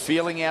a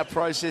feeling out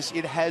process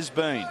it has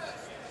been.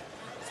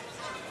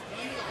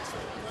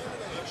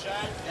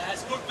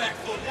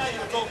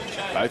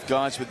 Both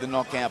guys with the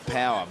knockout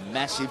power,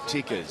 massive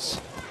tickers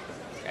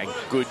and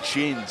good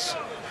chins.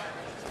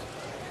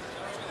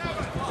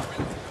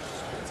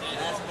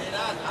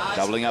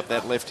 Doubling up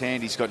that left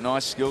hand. He's got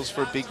nice skills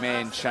for a big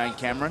man, Shane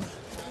Cameron.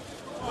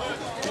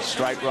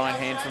 Straight right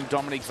hand from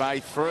Dominic Vey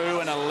through,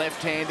 and a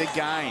left hand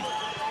again.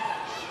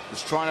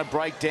 Just trying to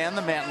break down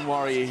the Mountain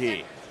Warrior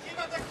here.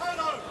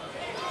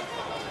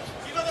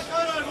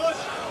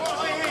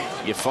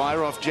 You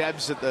fire off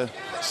jabs at the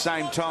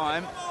same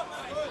time.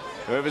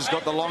 Whoever's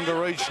got the longer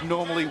reach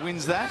normally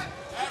wins that.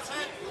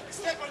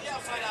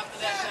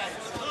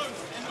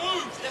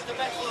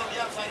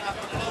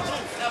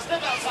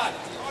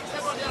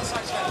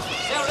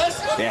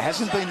 There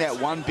hasn't been that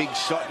one big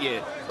shot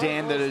yet,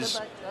 Dan, that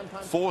has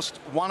forced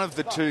one of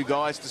the two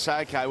guys to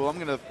say, okay, well,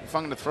 if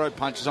I'm going to throw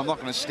punches, I'm not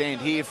going to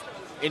stand here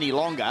any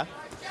longer.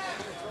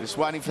 Just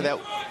waiting for that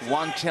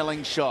one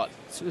telling shot.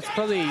 It's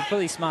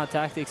probably smart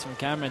tactics from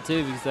Cameron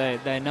too,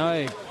 because they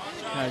know,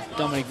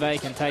 Dominic Vey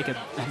can take a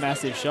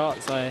massive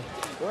shot. So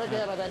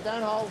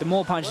the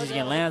more punches you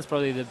can land is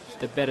probably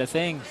the better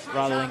thing,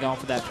 rather than going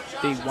for that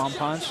big one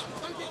punch.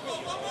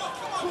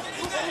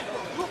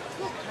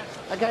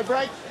 Okay,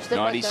 break.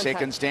 90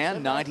 seconds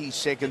down, 90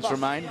 seconds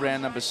remain,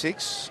 round number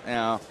 6.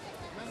 Our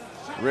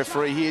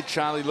referee here,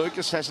 Charlie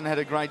Lucas, hasn't had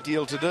a great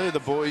deal to do. The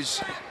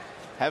boys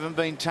haven't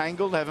been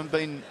tangled, haven't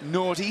been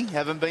naughty,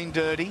 haven't been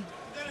dirty.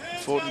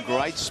 Fought in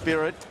great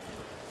spirit.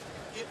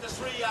 Keep the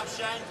 3 up,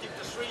 Shane. Keep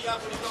the 3 up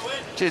when you go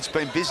in. Gee, it's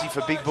been busy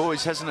for big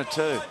boys, hasn't it,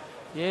 too?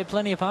 Yeah,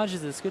 plenty of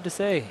punches. It's good to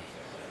see.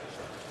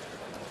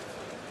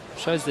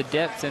 Shows the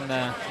depth in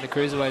the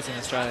cruiserweights in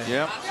Australia.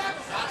 Yeah.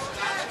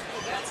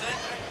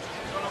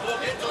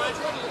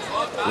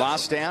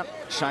 Last out,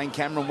 Shane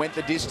Cameron went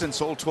the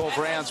distance all 12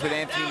 rounds with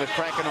Anthony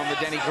McCracken on the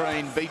Danny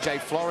Green, BJ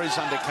Flores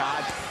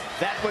undercard.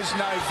 That was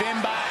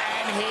November,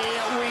 and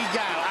here we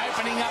go.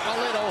 Opening up a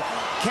little.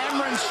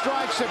 Cameron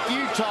strikes a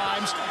few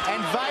times, and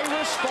Vey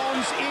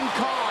responds in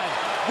kind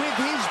with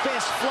his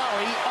best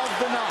flurry of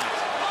the night.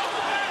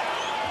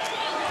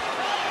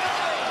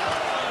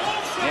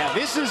 Now,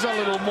 this is a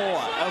little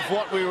more of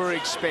what we were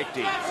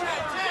expecting.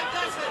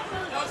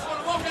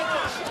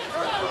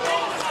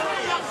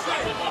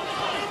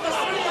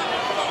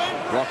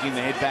 Rocking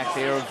the head back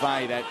there of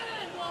Vey, that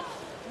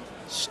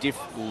stiff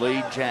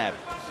lead jab.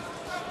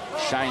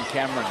 Shane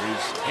Cameron,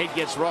 whose head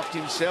gets rocked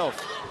himself.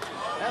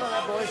 Out of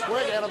that, boys.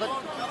 Work out of it.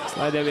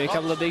 So there'll be a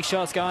couple of big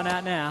shots going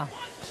out now.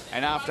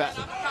 And after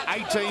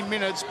 18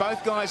 minutes,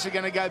 both guys are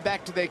going to go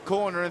back to their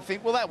corner and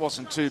think, well, that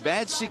wasn't too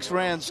bad. 6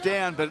 rounds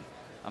down, but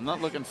I'm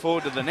not looking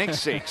forward to the next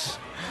 6.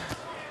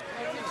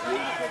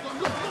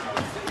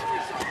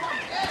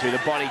 To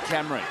the body,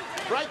 Cameron.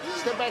 Break,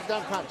 step back,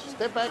 don't punch.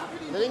 Step back,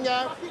 let him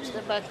go.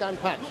 Step back, don't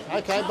punch.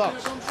 Okay,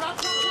 box.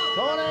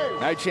 Corner.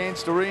 No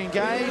chance to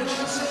re-engage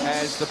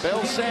as the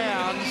bell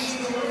sounds.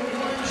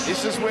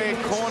 This is where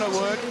corner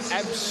work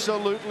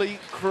absolutely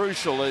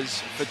crucial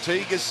as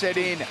fatigue has set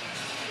in.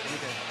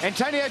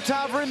 Antonio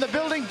Tarver in the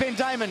building. Ben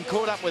Damon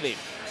caught up with him.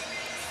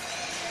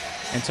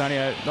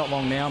 Antonio, not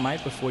long now,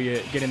 mate, before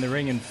you get in the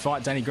ring and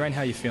fight Danny Green.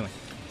 How are you feeling?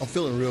 I'm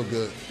feeling real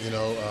good,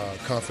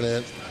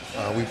 confident.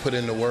 We put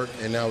in the work,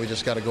 and now we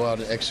just got to go out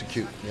and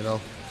execute,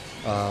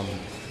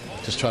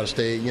 Just try to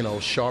stay,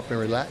 sharp and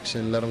relaxed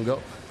and let them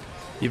go.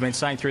 You've been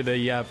saying through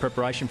the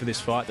preparation for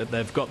this fight that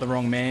they've got the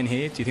wrong man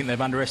here. Do you think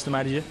they've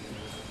underestimated you?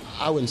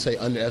 I wouldn't say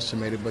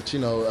underestimated, but,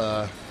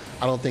 I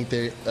don't think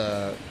they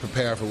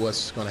prepare for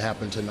what's going to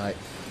happen tonight.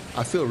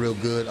 I feel real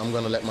good. I'm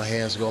going to let my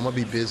hands go. I'm going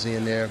to be busy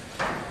in there,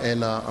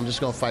 and I'm just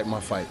going to fight my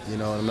fight,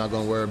 and I'm not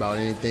going to worry about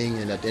anything.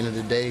 And at the end of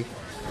the day,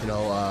 I'm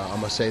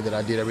going to say that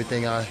I did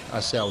everything I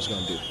said I was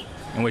going to do.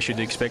 And we should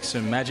expect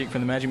some magic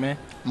from the Magic Man?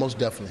 Most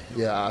definitely.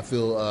 Yeah, I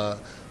feel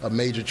a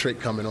major trick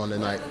coming on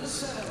tonight.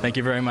 Thank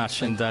you very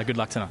much, and good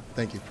luck tonight.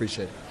 Thank you.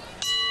 Appreciate it.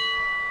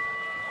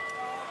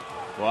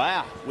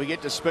 Wow, we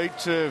get to speak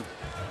to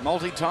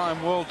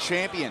multi-time world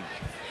champion.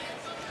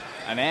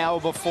 An hour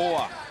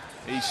before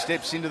he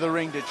steps into the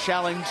ring to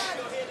challenge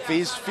for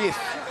his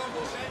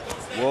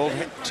 5th world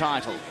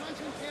title.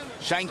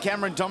 Shane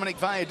Cameron, Dominic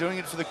Vey are doing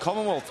it for the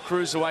Commonwealth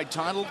Cruiserweight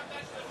title.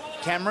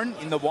 Cameron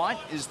in the white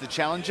is the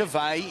challenger.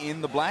 Vey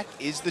in the black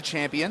is the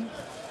champion.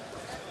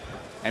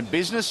 And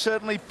business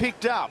certainly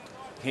picked up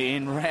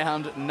in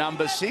round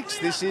number 6.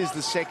 This is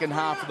the second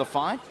half of the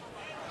fight.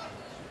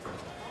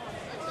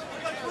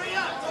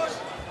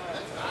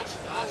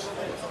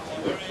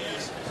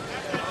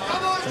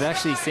 It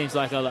actually seems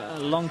like a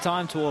long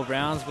time, 12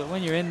 rounds, but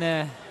when you're in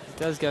there, it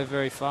does go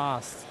very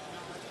fast.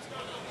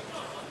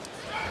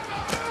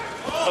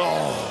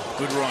 Oh,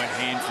 good right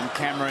hand from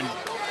Cameron.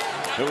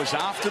 It was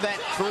after that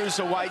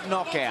cruiserweight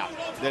knockout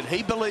that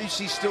he believes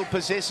he still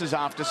possesses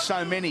after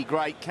so many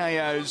great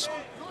KOs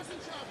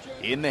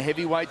in the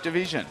heavyweight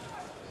division.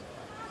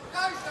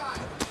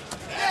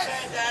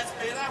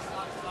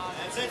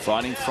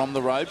 Fighting from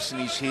the ropes,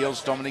 and his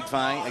heels, Dominic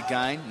Vey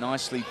again,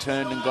 nicely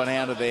turned and got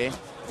out of there.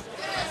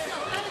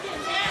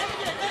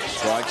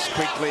 Strikes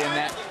quickly, and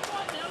that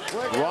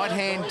right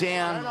hand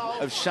down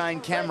of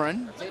Shane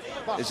Cameron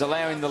is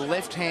allowing the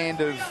left hand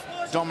of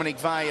Dominic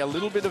Vey a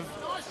little bit of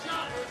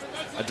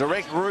a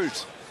direct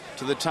route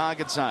to the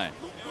target zone.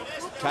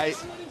 Okay,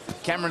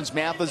 Cameron's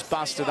mouth is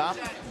busted up,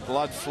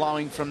 blood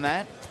flowing from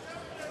that.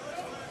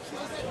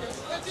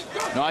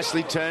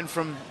 Nicely turned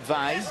from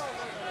Vey.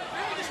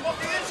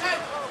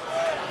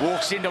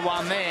 Walks into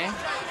one there.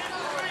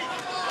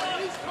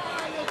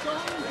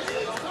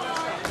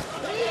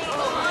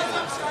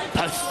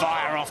 Both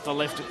fire off the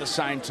left at the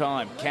same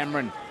time.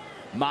 Cameron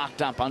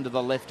marked up under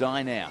the left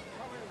eye now.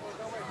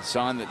 A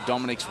sign that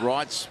Dominic's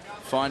right's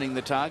finding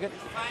the target.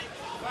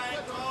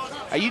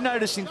 Are you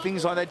noticing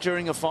things like that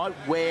during a fight?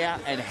 Where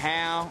and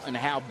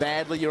how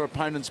badly your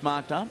opponent's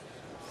marked up?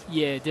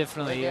 Yeah,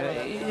 definitely.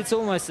 It's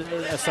almost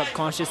a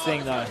subconscious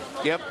thing, though.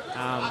 Yep.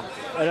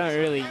 You don't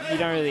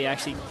really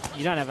actually,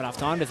 you don't have enough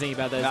time to think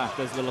about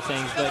those little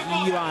things, but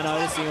you are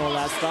noticing all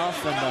that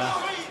stuff, and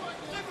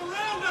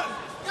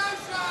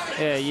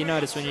yeah, you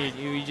notice when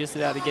you're just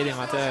about to get him,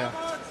 I tell you.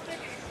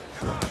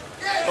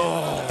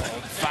 Oh,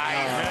 Vay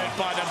hurt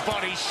by the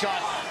body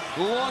shot.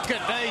 Look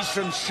at these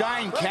from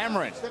Shane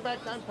Cameron.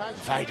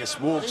 Vay just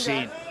walks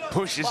in,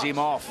 pushes him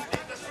off.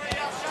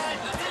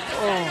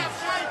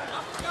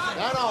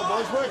 No,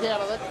 boys, work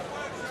out of it.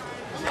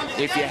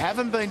 If you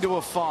haven't been to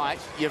a fight,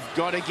 you've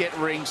got to get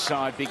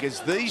ringside, because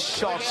these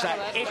shots are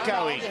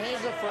echoing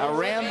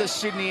around the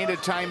Sydney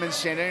Entertainment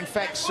Centre. In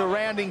fact,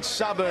 surrounding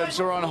suburbs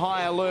are on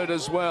high alert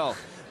as well.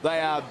 They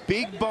are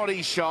big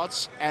body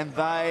shots, and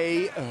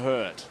they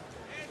hurt.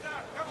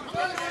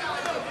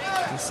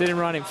 I'm sitting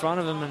right in front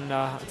of him, and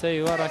I'll tell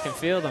you what, I can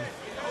feel them.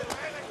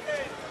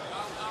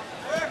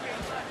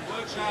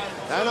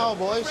 No,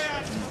 boys.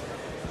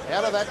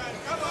 Out of that.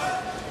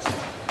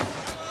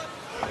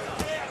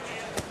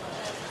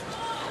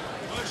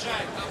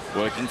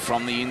 Working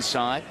from the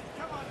inside.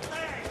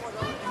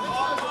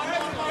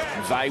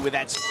 Vay with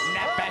that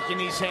snap back in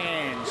his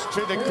hands.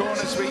 To the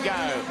corners we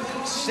go.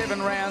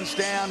 7 rounds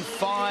down,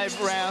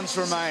 5 rounds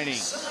remaining.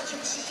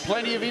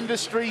 Plenty of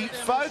industry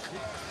folk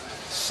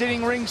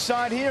sitting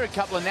ringside here. A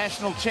couple of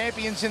national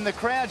champions in the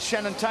crowd,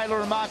 Shannon Taylor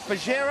and Mark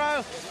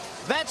Pajero.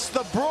 That's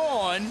the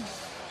brawn.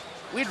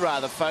 We'd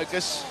rather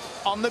focus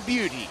on the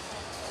beauty.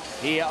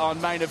 Here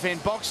on Main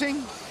Event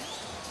Boxing,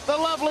 the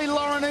lovely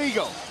Lauren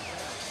Eagle.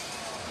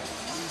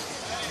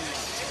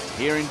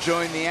 Here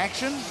enjoying the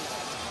action.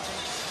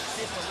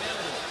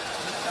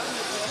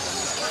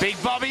 Big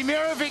Bobby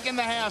Mirovic in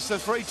the house, the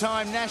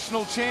 3-time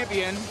national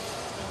champion.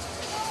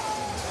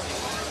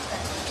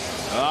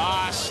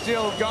 Ah,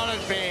 still got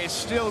it, Bear,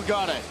 still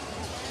got it.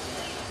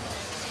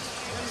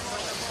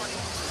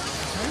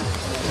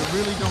 You're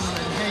really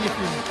dominating. How you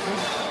feeling?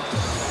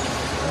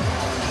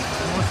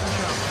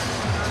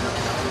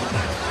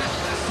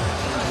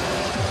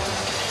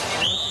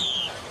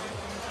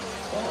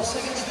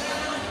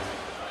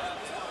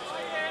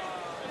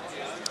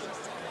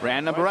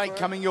 Round number 8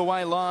 coming your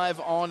way live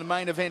on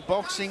Main Event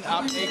Boxing.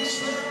 Up next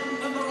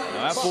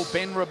for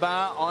Ben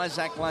Rabar,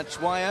 Isaac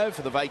Lachwayo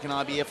for the vacant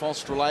IBF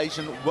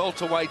Australasian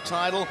welterweight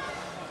title.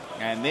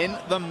 And then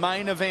the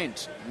main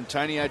event,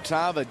 Antonio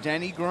Tarver,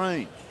 Danny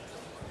Green.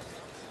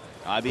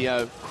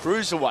 IBO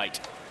Cruiserweight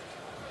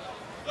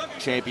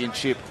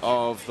Championship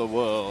of the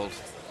World.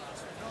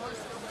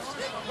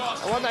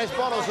 I want those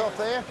bottles off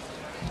there.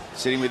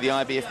 Sitting with the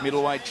IBF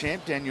middleweight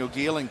champ, Daniel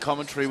Gill, in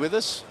commentary with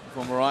us.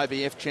 Former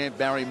IBF champ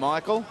Barry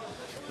Michael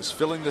was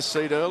filling the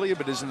seat earlier,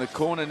 but is in the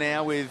corner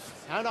now with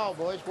No,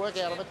 boys, work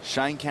out of it.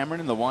 Shane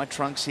Cameron in the white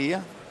trunks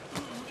here.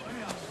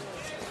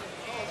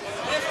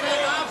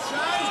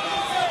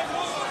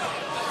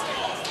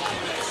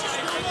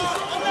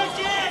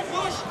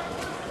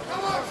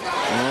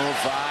 Oh,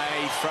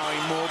 Vay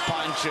throwing more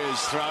punches,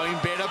 throwing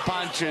better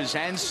punches,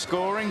 and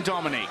scoring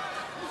Dominic.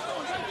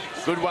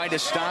 Good way to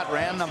start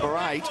round number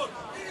 8.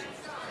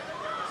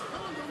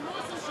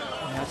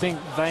 I think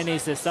Vay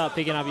needs to start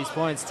picking up his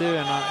points too,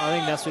 and I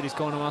think that's what his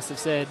corner must have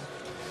said.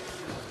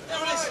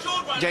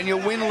 Daniel,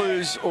 win,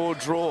 lose or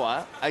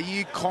draw, are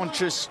you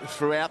conscious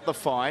throughout the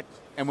fight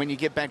and when you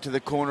get back to the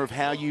corner of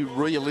how you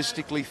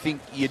realistically think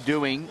you're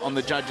doing on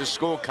the judges'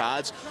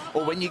 scorecards,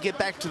 or when you get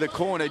back to the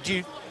corner, do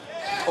you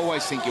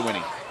always think you're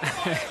winning?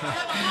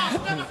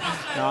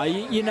 No,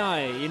 you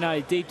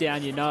know, deep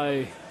down, you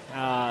know,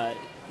 how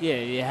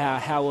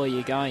well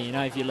you're going. You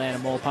know, if you're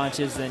landing more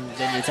punches than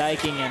you're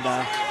taking, and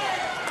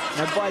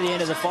by the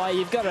end of the fight,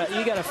 you've got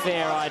a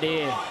fair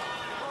idea.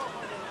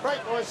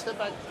 Right, boys, step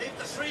back. Keep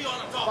the 3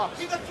 on the top.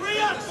 Keep the 3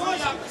 up, boys.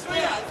 3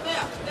 up,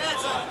 there.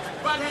 That's all.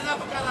 Right hand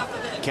uppercut after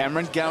that.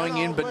 Cameron going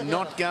in, but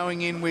not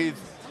going in with,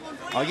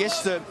 I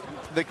guess,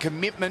 the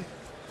commitment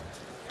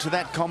to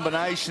that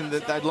combination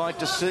that they'd like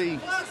to see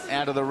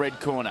out of the red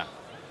corner.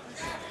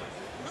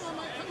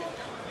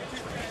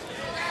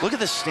 Look at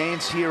the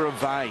stance here of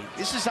Vay.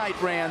 This is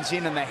 8 rounds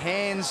in, and the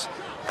hands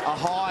are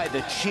high, the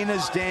chin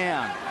is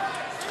down,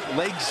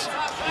 legs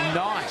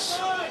nice.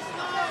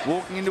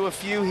 Walking into a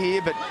few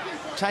here, but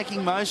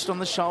taking most on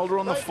the shoulder,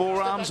 on the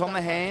forearms, on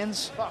the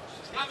hands.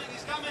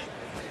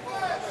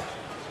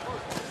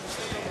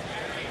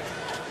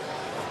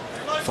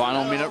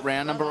 Final minute,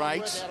 round number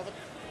 8.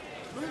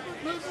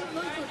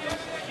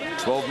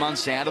 12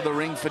 months out of the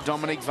ring for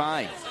Dominic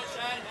Vay.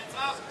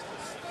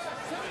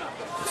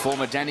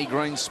 Former Danny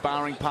Green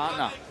sparring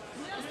partner.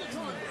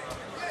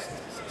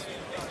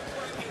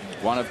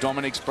 One of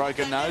Dominic's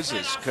broken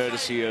noses,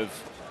 courtesy of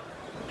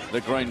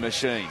the Green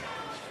Machine.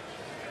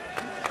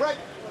 Break.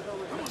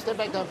 Step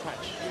back, don't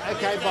touch.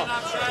 Okay, Bob.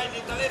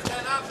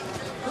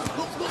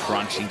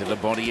 Crunch into the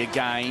body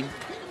again.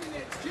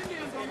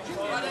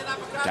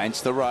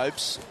 Against the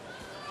ropes.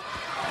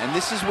 And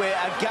this is where,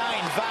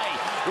 again, Vay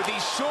with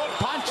his short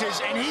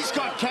punches, and he's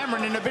got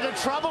Cameron in a bit of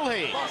trouble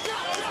here.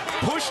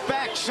 Push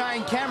back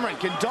Shane Cameron.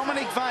 Can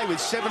Dominic Vay,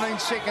 with 17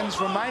 seconds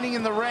remaining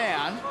in the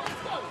round,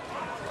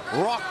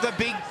 rock the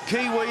big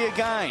Kiwi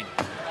again.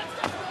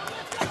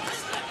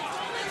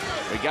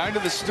 We're going to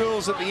the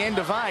stools at the end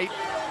of 8.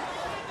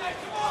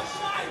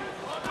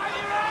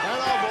 No,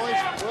 boys.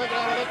 Work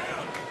out of it.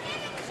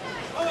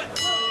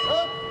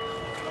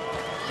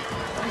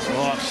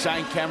 Oh,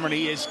 Shane Cameron,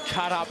 he is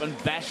cut up and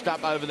bashed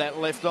up over that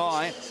left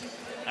eye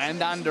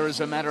and under, as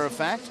a matter of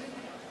fact.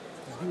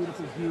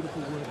 Beautiful,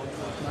 beautiful work,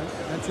 mate.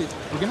 That's it.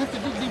 We're going to have to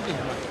dig deep in,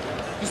 mate.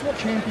 This is what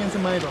champions are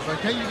made of,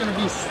 okay? You're going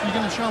to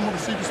show them what a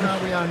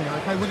superstar we are now,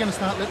 okay? We're going to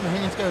start letting the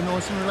hands go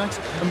nice and relaxed,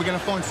 and we're going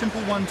to find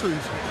simple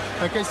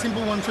 1-2s, okay?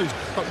 Simple 1-2s.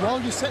 But while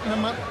you're setting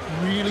them up,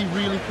 really,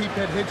 really keep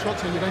that headshot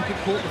so you don't get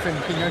caught with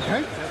anything,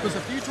 okay? Because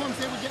a few times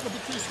there we're getting a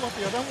bit too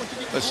sloppy. I don't want to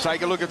get... Let's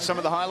take a look at some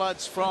of the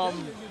highlights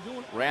from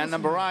round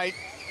number 8.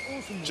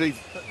 Gee,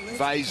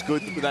 Vay's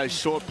good with those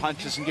short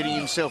punches and getting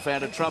himself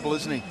out of trouble,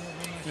 isn't he?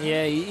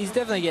 Yeah, he's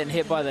definitely getting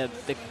hit by the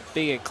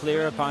bigger,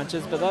 clearer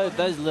punches, but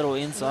those little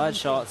inside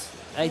shots,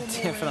 they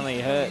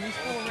definitely hurt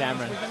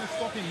Cameron.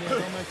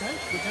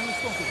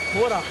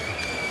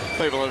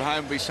 People at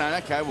home will be saying,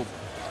 OK, well,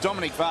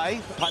 Dominic Vay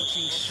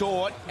punching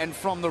short and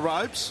from the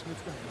ropes.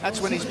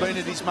 That's when he's been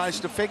at his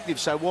most effective.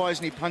 So why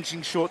isn't he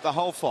punching short the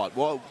whole fight?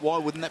 Why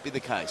wouldn't that be the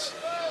case?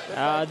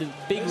 The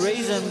big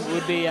reason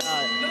would be,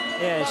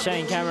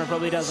 Shane Cameron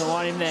probably doesn't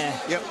want him there.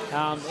 Yep.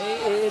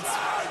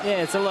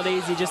 It's a lot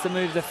easier just to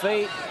move the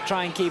feet,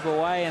 try and keep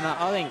away, and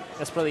I think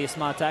that's probably a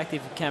smart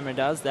tactic if Cameron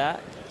does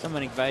that.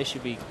 Dominic Vay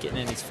should be getting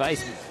in his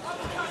face,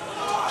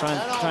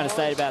 trying to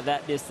stay about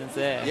that distance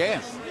there.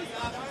 Yeah.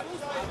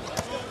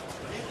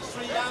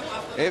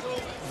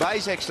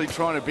 Vay's actually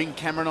trying to bring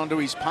Cameron onto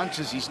his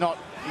punches. He's not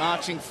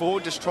marching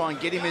forward, just try and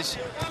get him as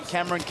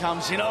Cameron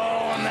comes in. Oh,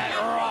 and that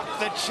rock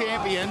the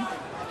champion.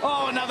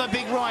 Oh, another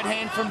big right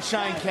hand from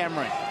Shane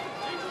Cameron.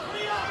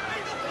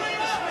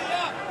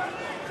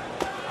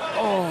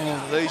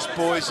 Oh, these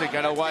boys are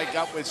going to wake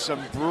up with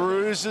some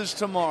bruises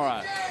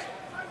tomorrow.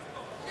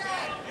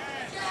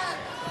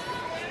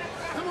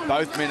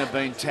 Both men have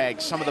been tagged.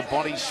 Some of the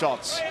body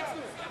shots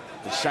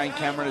that Shane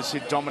Cameron has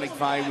hit Dominic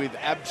Vay with,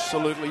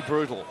 absolutely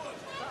brutal.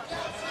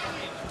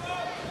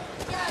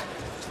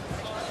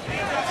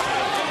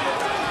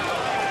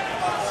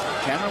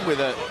 Cameron with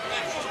a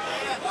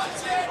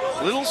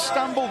little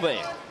stumble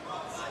there.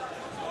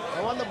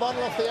 I won the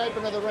bottle off the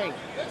open of the ring.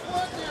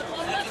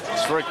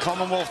 It's for a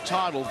Commonwealth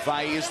title.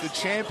 Vay is the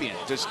champion.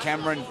 Does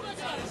Cameron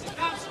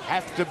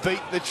have to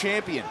beat the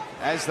champion?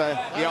 As the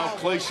old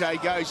cliche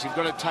goes, you've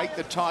got to take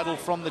the title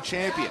from the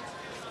champion.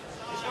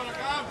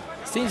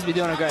 Seems to be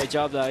doing a great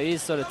job, though.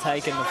 He's sort of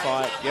taking the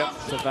fight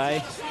to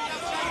Vay.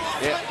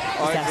 Yeah,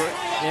 I agree.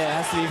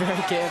 Has to be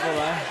very careful,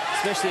 though,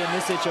 especially in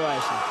this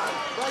situation.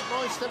 Great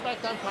boys, step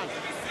back, don't punch.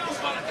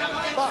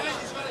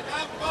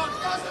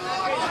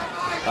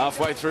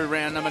 Halfway through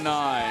round number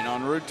 9,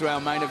 en route to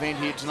our main event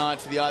here tonight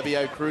for the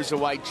IBO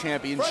Cruiserweight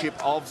Championship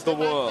of the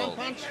World.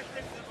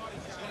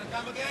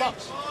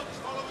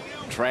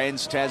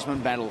 Trans-Tasman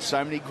battle.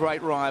 So many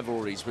great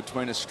rivalries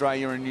between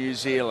Australia and New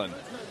Zealand.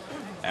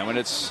 And when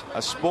it's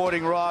a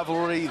sporting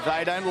rivalry,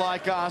 they don't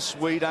like us,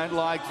 we don't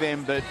like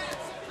them, but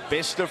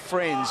best of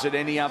friends at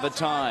any other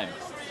time.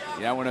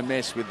 You don't want to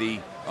mess with the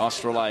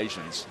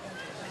Australasians.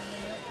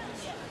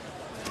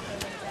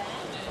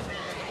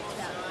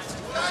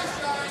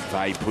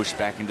 Vay pushed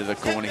back into the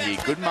corner here.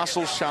 Good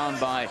muscle shown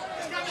by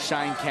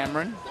Shane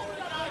Cameron.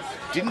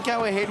 Didn't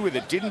go ahead with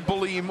it. Didn't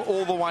bully him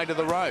all the way to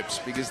the ropes,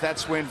 because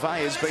that's when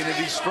Vay has been at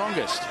his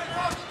strongest.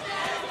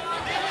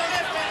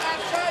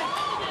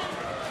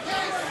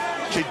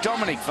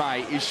 Dominic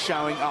Vay is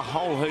showing a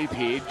whole heap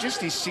here.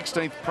 Just his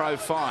 16th pro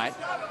fight.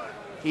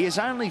 He has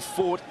only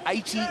fought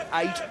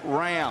 88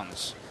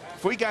 rounds.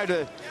 If we go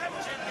to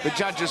the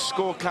judges'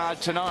 scorecard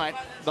tonight,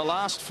 the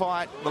last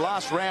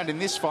round in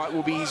this fight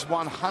will be his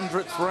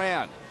 100th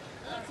round.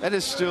 That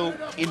is still,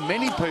 in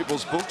many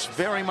people's books,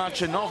 very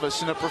much a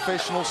novice in a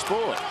professional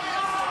sport.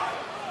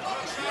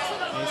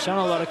 He's shown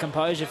a lot of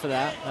composure for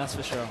that, that's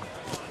for sure.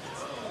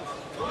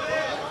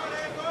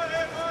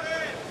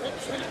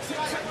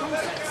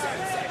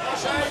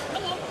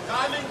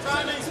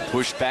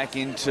 Pushed back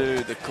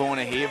into the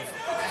corner here.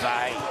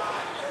 Vay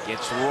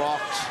gets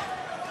rocked.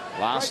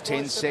 Last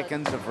 10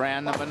 seconds of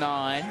round number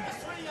 9.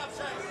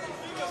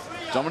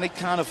 Dominic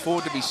can't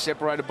afford to be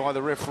separated by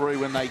the referee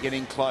when they get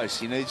in close.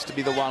 He needs to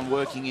be the one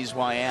working his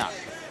way out.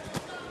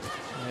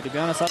 Yeah, to be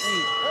honest, I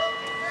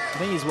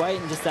think he's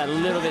waiting just that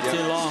little bit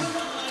too long.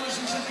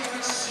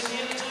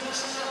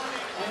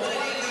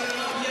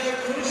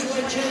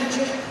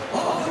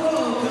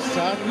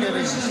 Start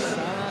getting.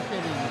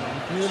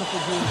 Beautiful,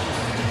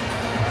 beautiful.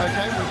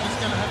 Okay, we're just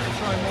going to have to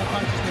throw more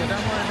punches there.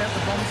 Don't worry about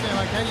the bombs there,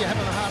 okay? You're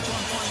having a hard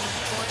time finding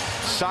this fight.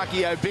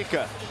 Saki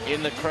Obika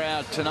in the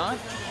crowd tonight.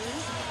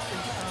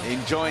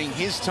 Enjoying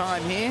his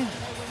time here.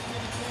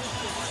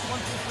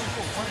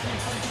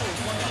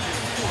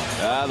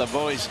 The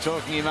boys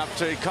talking him up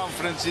too.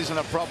 Confidence isn't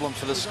a problem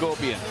for the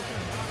Scorpion.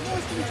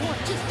 Nice and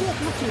tight. Just walk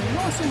up to him,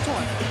 nice and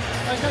tight.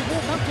 Okay,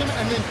 walk up to him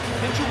and then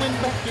get your wind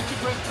back, get your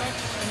breath back,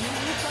 and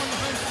you'll find the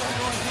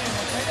right hand,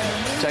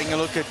 okay? Taking a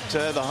look at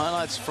the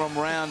highlights from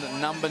round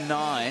number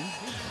 9.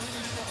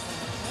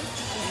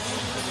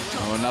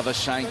 Oh, another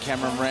Shane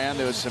Cameron round.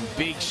 There were some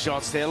big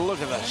shots there.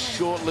 Look at the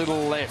short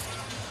little left.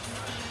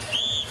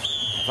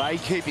 They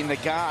keeping the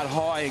guard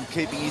high and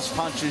keeping his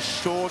punches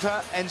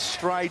shorter and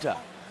straighter.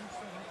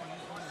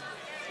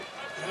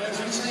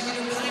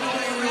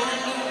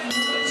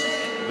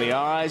 The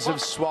eyes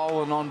have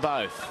swollen on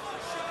both.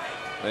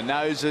 The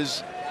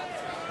noses,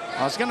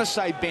 I was going to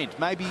say bent,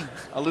 maybe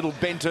a little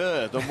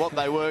benter than what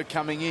they were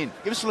coming in.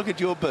 Give us a look at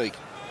your beak.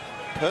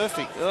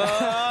 Perfect.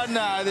 Oh,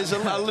 no, there's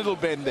a little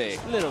bend there.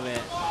 A little bit.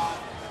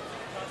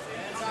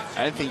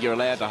 I don't think you're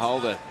allowed to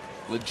hold a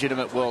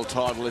legitimate world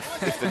title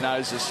if the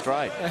nose is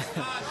straight.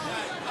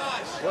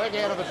 Work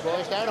out of it,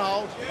 boys. Don't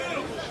hold.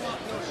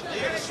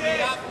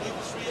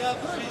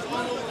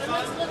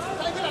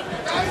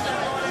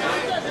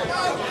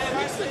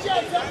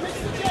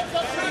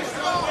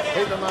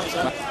 Keep them up,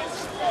 son.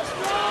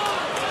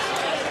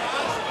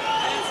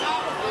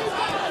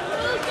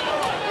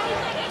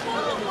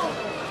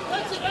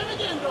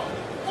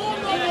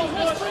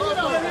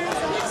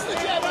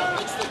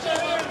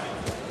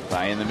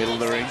 Bay in the middle of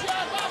the ring.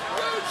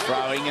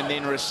 Throwing and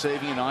then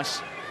receiving a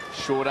nice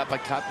short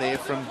uppercut there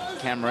from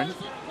Cameron.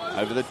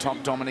 Over the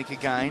top, Dominic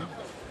again.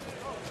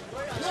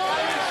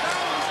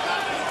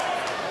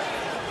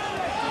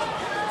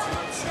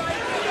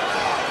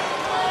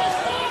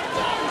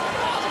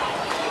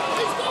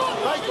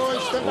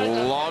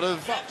 A lot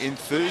of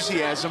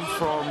enthusiasm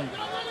from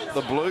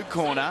the blue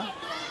corner.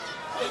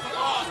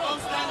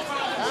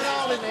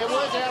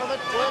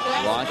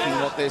 Liking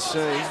what they're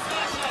seeing.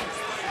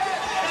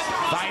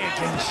 Bay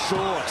again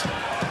short.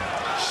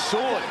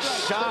 Short,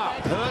 sharp,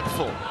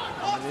 hurtful.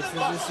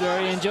 This is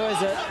where he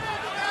enjoys it.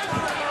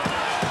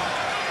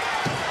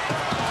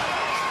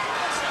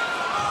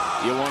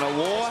 You want a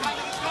war?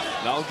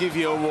 They'll give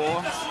you a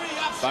war.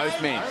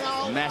 Both men,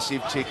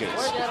 massive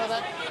tickets.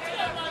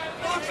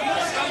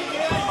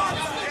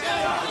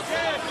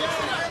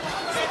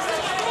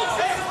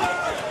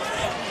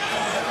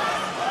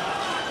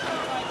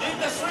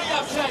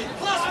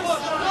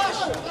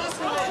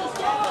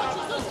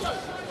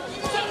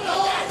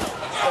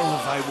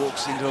 Olive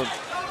walks into a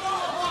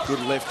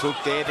good left hook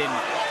there, then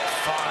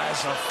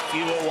fires a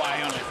few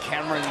away onto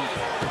Cameron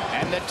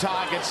and the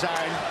target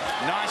zone.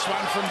 Nice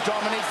one from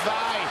Dominic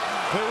Bay,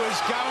 who is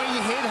going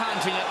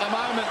headhunting at the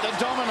moment, the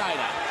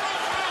dominator.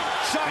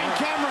 Shane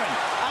Cameron,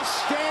 a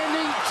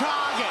standing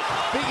target,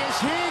 because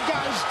here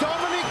goes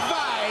Dominic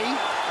Bay.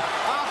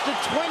 After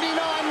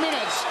 29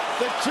 minutes,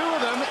 the two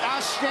of them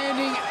are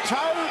standing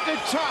toe to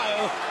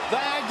toe.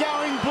 They are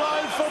going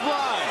blow for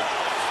blow.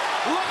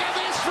 Look at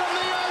this from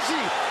the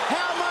Aussie.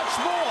 How much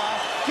more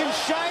can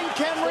Shane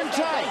Cameron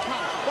take?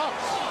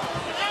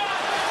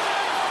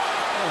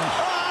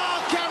 Oh,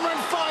 Cameron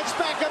fights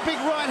back a big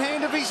right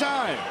hand of his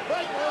own.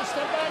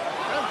 Step back,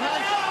 don't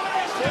punch.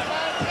 Step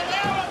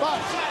back,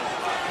 box.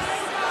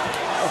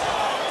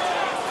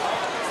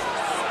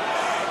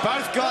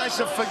 Both guys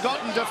have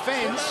forgotten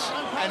defence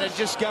and are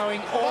just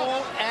going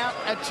all-out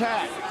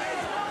attack.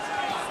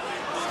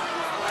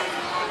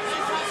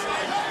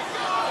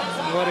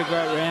 What a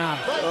great round.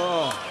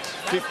 Oh,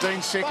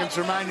 15 seconds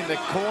remaining. The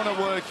corner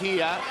work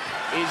here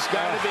is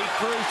going to be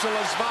crucial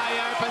as Bay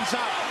opens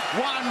up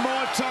one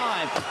more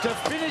time to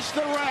finish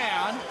the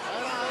round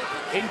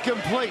in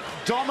complete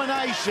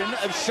domination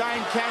of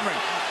Shane Cameron.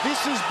 This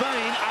has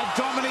been a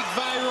Dominic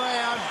Bay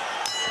round.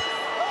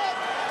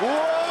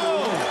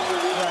 Whoa!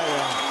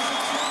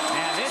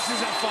 Now this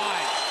is a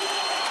fight.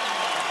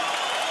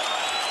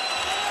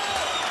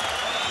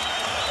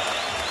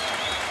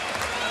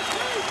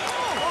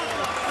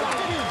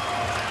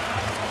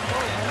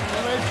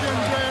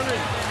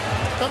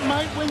 But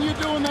mate, when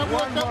you're doing that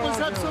work, that was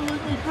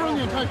absolutely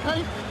brilliant,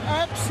 okay?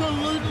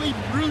 Absolutely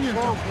brilliant.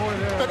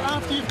 But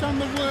after you've done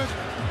the work,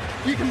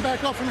 you can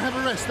back off and have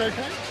a rest,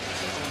 okay?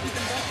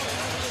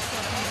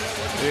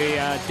 We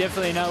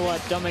definitely know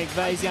what Dominic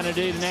Bay's going to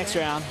do the next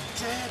round.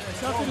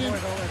 Suck it in.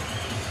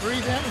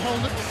 Breathe out and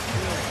hold it.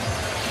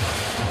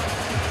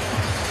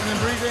 And then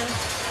breathe out.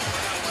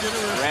 Get a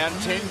rest. Round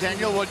 10,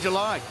 Daniel, what'd you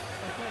like?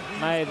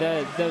 Mate,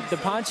 the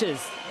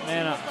punches.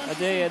 Man, I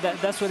tell you,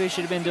 that's what he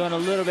should have been doing a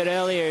little bit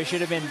earlier. He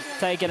should have been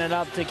taking it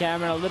up to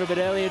Cameron a little bit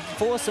earlier,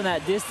 forcing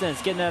that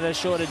distance, getting at a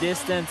shorter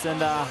distance. And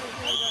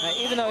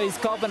even though he's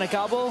copping a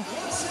couple,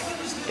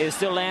 he's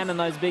still landing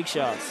those big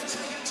shots.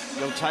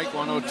 He'll take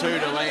one or two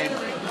to land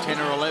 10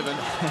 or 11.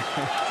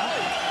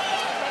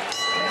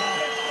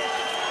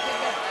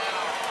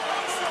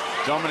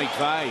 Dominic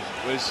Bay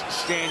was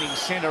standing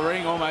centre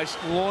ring, almost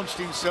launched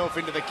himself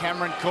into the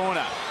Cameron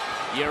corner.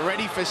 You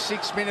ready for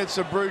 6 minutes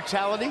of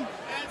brutality?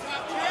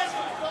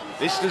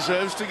 This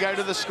deserves to go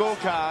to the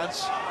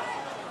scorecards.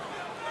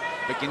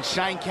 But can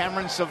Shane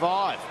Cameron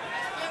survive?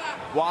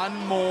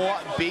 One more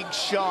big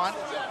shot.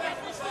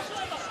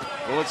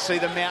 Will it see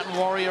the Mountain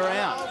Warrior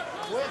out?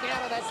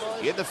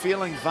 You get the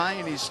feeling Bay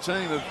and his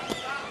team have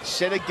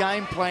set a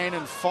game plan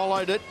and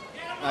followed it.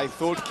 They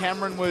thought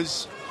Cameron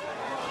was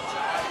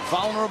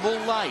vulnerable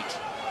late.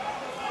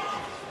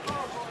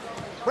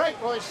 Break,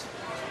 boys.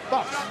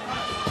 Box.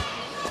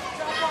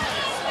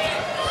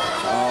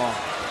 Oh,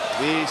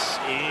 this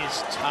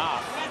is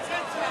tough.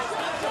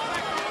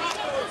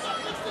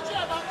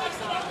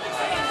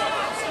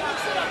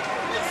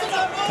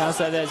 Can't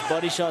say those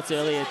body shots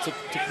earlier took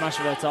much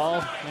of a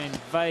toll. I mean,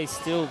 Vay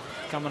still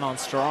coming on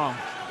strong,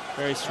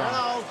 very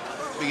strong.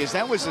 Because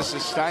that was a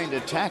sustained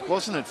attack,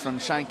 wasn't it, from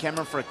Shane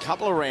Cameron for a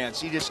couple of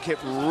rounds. He just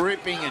kept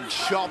ripping and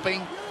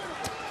chopping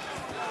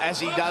as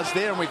he does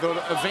there, and we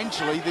thought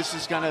eventually this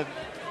is going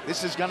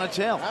to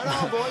tell.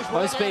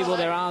 Most people,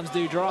 their arms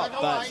do drop,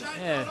 but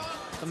yeah,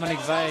 Dominic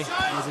Vay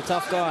is a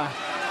tough guy.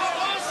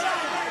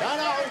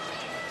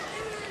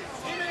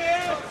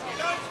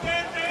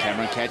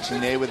 Cameron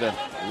catching there with a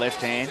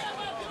left hand.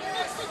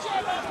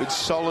 Good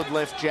solid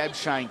left jab,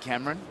 Shane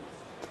Cameron.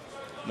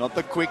 Not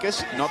the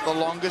quickest, not the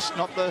longest,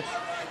 not the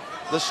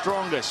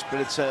strongest, but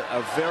it's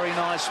a very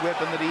nice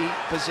weapon that he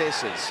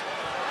possesses.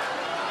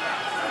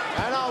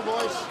 Hello,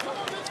 boys.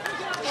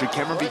 Should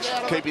Cameron be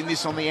keeping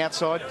this on the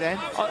outside, Dan?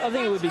 I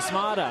think it would be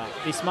smarter.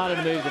 Be smarter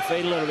to move the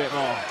feet a little bit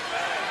more.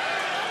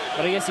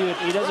 But I guess he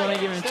doesn't want to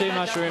give him too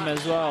much room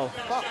as well.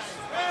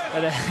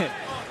 But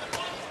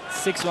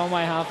 6 one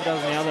way, half a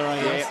dozen the other,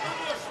 I guess.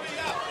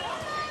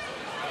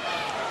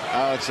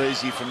 Oh, it's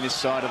easy from this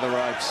side of the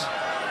ropes.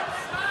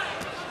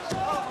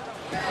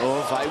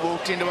 Oh, they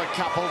walked into a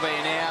couple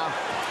there now.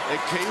 The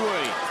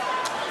Kiwi.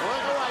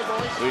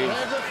 With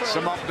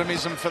some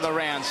optimism for the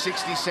round.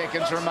 60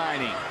 seconds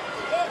remaining.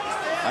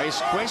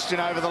 His question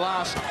over the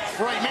last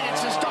 3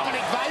 minutes as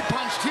Dominic Vay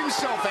punched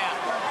himself out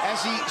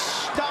as he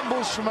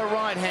stumbles from a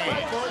right hand.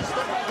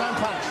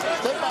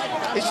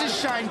 This is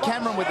Shane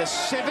Cameron with a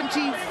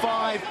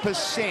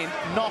 75%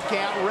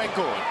 knockout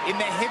record in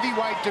the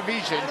heavyweight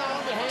division,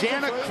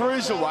 down at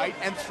cruiserweight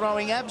and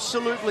throwing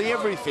absolutely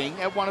everything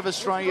at one of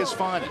Australia's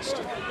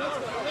finest.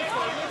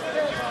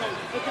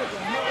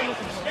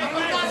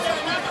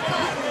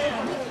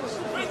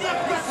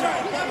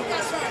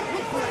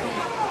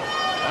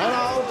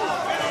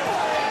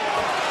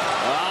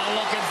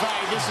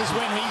 This is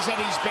when he's at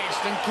his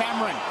best, and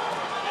Cameron,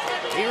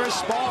 he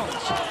responds.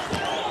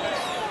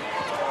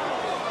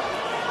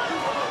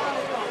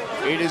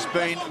 It has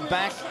been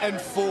back and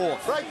forth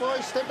for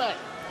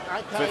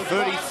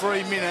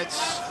 33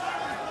 minutes,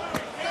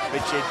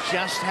 but you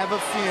just have a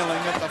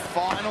feeling that the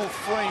final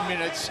 3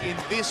 minutes in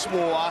this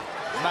war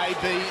may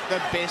be the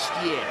best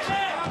yet.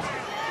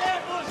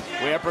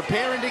 We are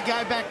preparing to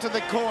go back to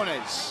the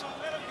corners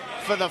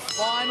for the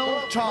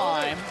final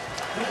time.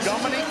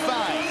 Dominic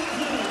Vay,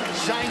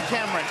 Shane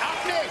Cameron.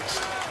 Up next,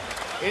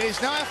 it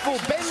is now for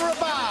Ben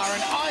Rabar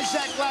and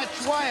Isaac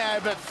Latchueo,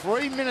 but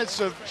 3 minutes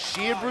of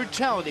sheer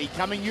brutality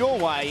coming your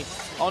way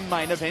on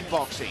Main Event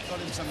Boxing. Got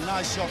him some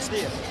nice shots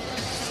there.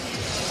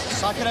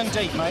 Suck it in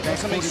deep, mate.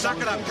 Suck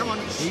it up, come on.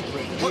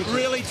 Look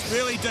really,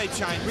 really deep,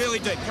 Shane. Really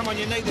deep. Come on,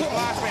 you need this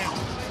last round.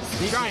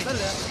 Shane.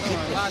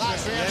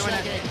 Last round.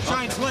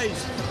 Shane,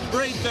 please.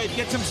 Breathe deep.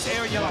 Get some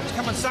air in your lungs.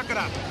 Come on, suck it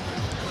up.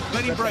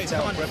 Let him breathe.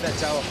 Come on. Grab that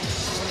towel.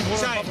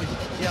 Shane.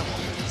 Yeah.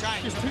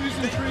 Shane. Just twos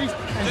and threes,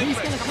 and he's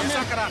going to come out.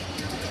 Suck it up.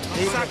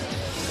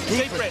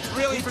 Deep breath,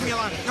 really from your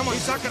lungs. Come on,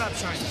 suck it up,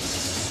 Shane.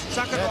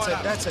 Suck it right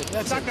up. That's it.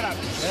 Suck it up.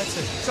 That's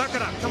it. Suck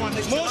it up. Come on,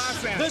 this is the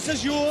last round. This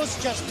is yours.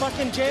 Just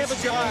fucking jab it.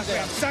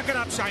 Suck it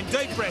up, Shane.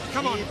 Deep breath.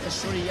 Come on.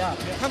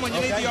 Come on,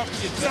 you need the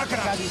oxygen. Suck it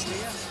up.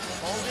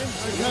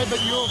 No, but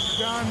you've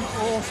done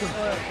awesome.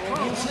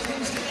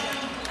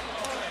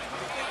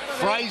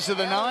 Phrase of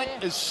the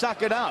night is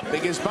suck it up,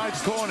 because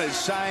both corners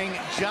saying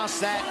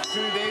just that to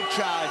their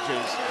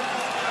charges.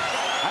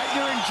 Hope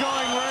you're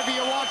enjoying wherever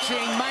you're watching.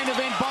 Main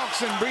Event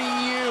Boxing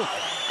bringing you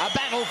a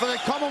battle for the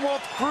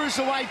Commonwealth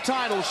Cruiserweight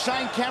title.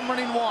 Shane Cameron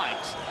in white.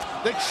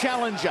 The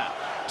challenger,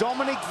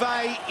 Dominic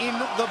Vay in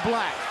the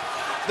black.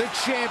 The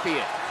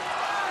champion.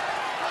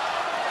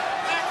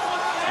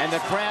 And the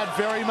crowd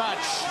very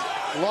much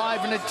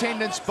live in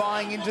attendance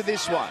buying into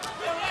this one.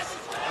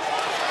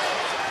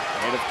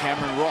 Head of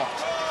Cameron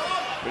rocked.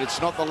 But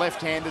it's not the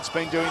left hand that's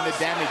been doing the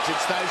damage.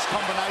 It's those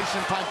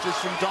combination punches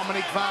from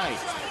Dominic Vay.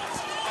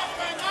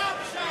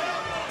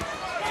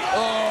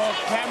 Oh,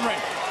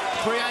 Cameron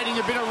creating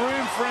a bit of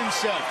room for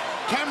himself.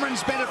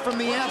 Cameron's better from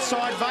the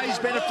outside. Vay's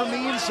better from the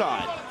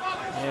inside.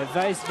 Yeah,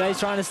 Vay's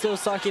trying to still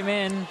suck him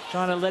in,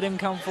 trying to let him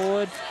come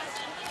forward.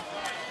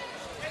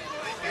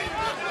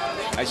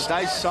 They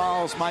stay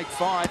styles make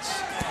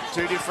fights.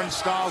 Two different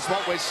styles,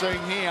 what we're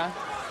seeing here.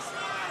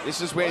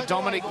 This is where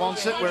Dominic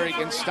wants it, where he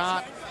can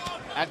start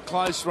at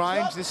close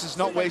range. This is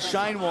not where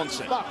Shane wants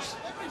it.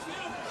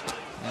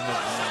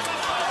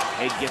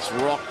 Head gets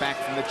rocked back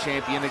from the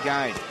champion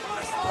again.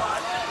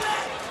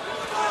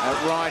 That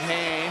right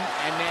hand,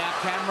 and now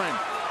Cameron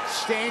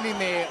standing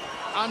there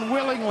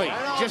unwillingly,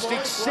 just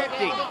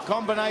accepting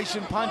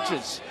combination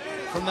punches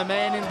from the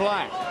man in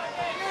black.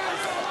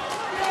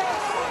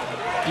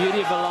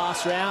 Beauty of the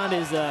last round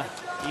is you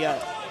got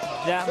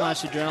that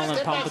much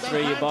adrenaline pumping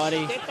through your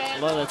body. A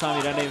lot of the time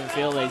you don't even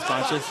feel these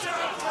punches.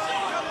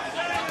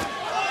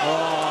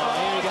 Oh,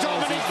 here he goes.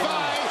 Dominic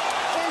Vay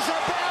is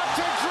about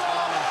to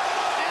drop,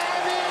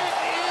 and it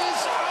is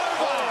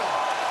over.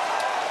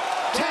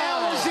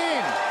 Towel is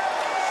in.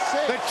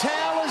 The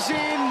towel is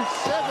in.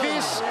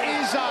 This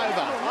is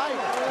over.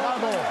 No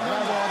more.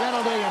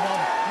 That'll do you,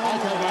 Bob.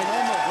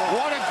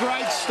 What a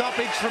great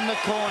stoppage from the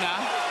corner.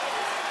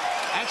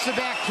 That's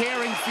about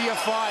caring for your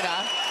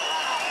fighter.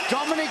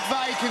 Dominic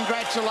Vey,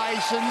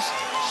 congratulations.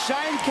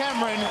 Shane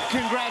Cameron,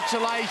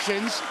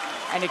 congratulations.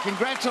 And a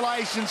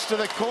congratulations to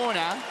the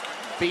corner,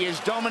 because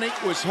Dominic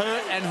was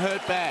hurt and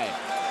hurt bad.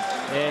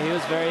 Yeah, he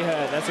was very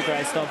hurt. That's a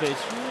great stoppage.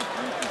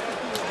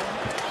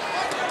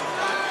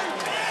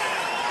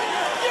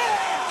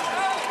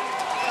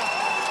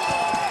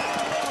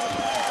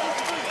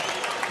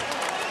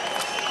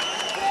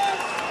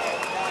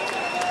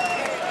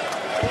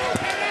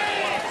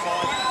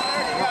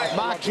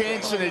 Mark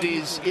Jansen it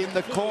is in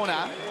the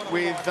corner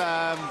with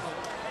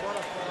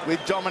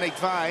Dominic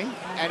Vey,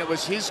 and it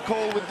was his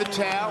call with the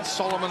towel.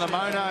 Solomon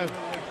Amono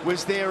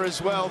was there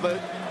as well, but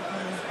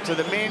to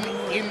the men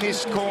in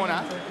this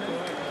corner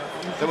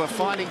that were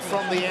fighting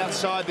from the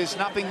outside, there's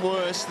nothing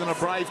worse than a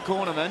brave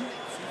cornerman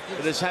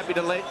that is happy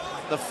to let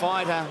the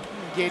fighter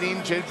get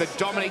injured. But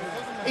Dominic,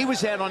 he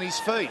was out on his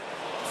feet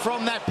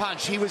from that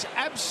punch. He was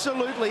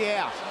absolutely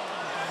out.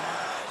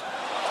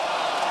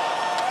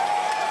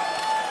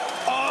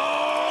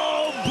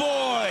 Oh,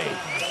 boy!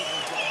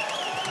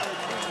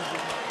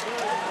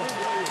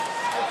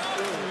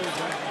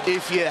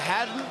 If you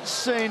hadn't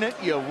seen it,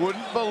 you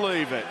wouldn't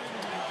believe it.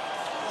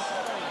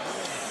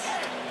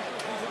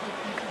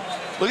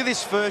 Look at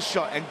this first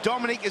shot, and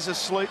Dominic is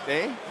asleep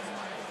there.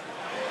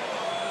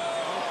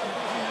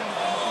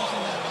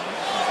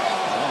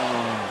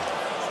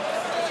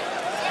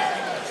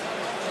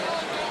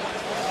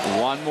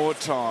 One more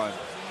time.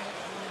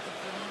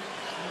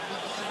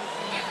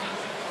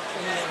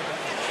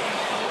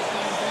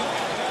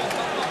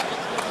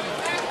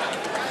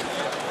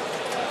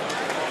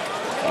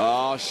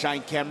 Oh,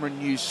 Shane Cameron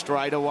knew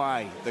straight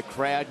away. The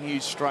crowd knew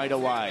straight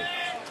away.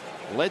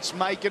 Let's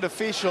make it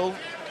official.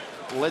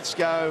 Let's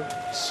go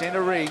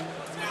centre ring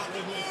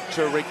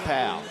to Rick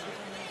Powell.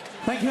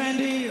 Thank you,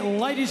 Andy.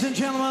 Ladies and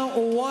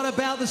gentlemen, what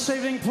about this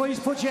evening? Please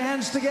put your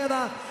hands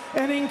together.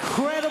 An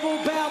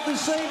incredible bout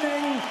this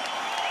evening.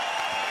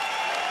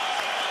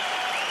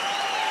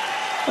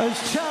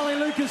 As Charlie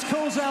Lucas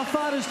calls our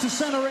fighters to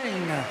centre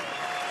ring.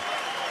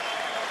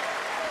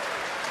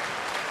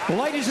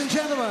 Ladies and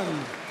gentlemen,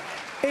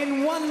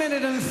 in 1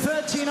 minute and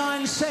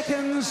 39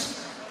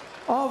 seconds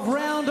of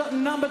round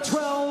number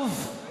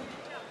 12,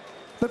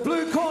 the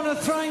blue corner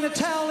throwing the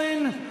towel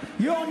in,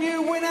 your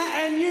new winner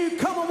and new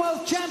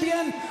Commonwealth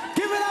champion.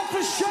 Give it up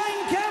for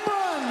Shane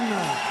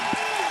Cameron.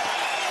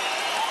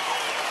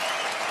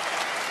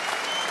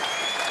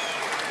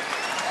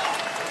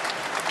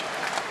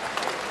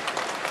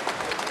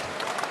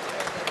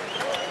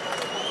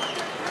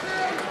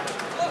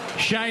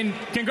 Shane,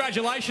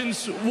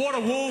 congratulations. What a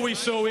war we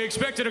saw. We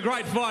expected a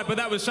great fight, but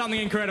that was something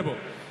incredible.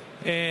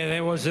 Yeah,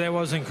 that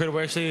was incredible.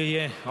 Actually,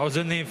 yeah, I was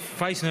in there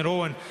facing it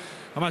all, and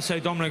I must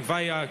say, Dominic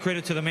Vey,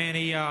 credit to the man.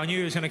 I knew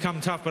he was going to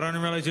come tough, but I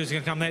didn't realise he was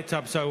going to come that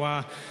tough.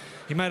 So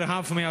he made it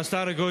hard for me. I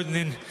started good, and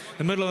then in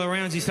the middle of the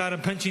rounds, he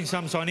started pinching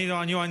some. So I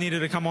knew I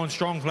needed to come on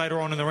strong later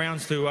on in the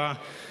rounds to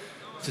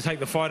take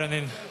the fight. And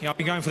then I've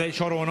been going for that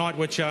shot all night,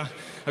 which I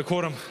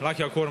caught him.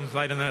 Lucky I caught him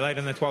late in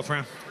the 12th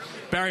round.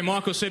 Barry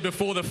Michael said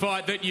before the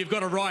fight that you've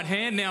got a right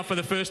hand now for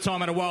the first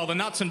time in a while. The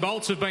nuts and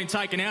bolts have been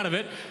taken out of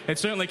it. It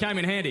certainly came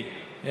in handy.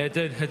 Yeah, it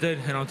did.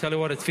 And I'll tell you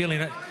what, it's feeling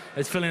it.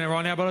 It's feeling it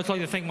right now. But I'd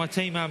like to thank my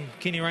team.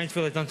 Kenny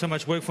Rainsfield has done so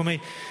much work for me.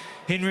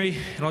 Henry,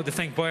 I'd like to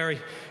thank Barry.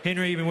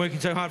 Henry, you've been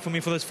working so hard for me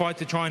for this fight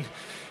to try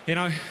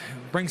and,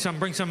 bring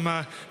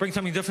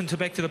something different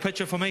back to the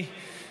picture for me.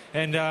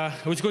 And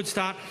it was a good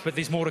start, but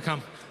there's more to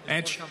come.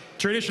 And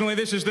traditionally,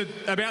 this is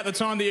about the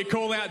time that you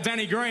call out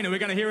Danny Green, and we're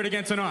going to hear it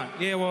again tonight.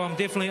 Yeah, well, I'm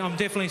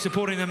definitely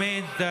supporting the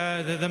man,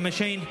 the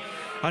machine.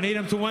 I need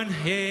him to win.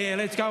 Yeah,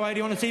 let's go. Hey, do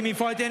you want to see me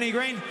fight Danny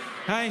Green?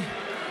 Hey,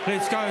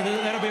 let's go.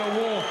 That'll be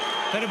a war.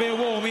 That'll be a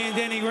war, me and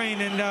Danny Green,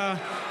 and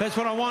that's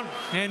what I want.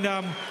 And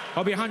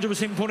I'll be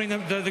 100% putting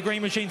the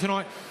Green machine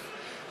tonight.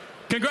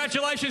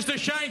 Congratulations to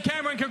Shane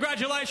Cameron.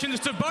 Congratulations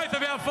to both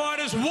of our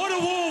fighters. What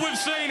a war we've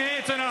seen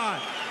here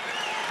tonight.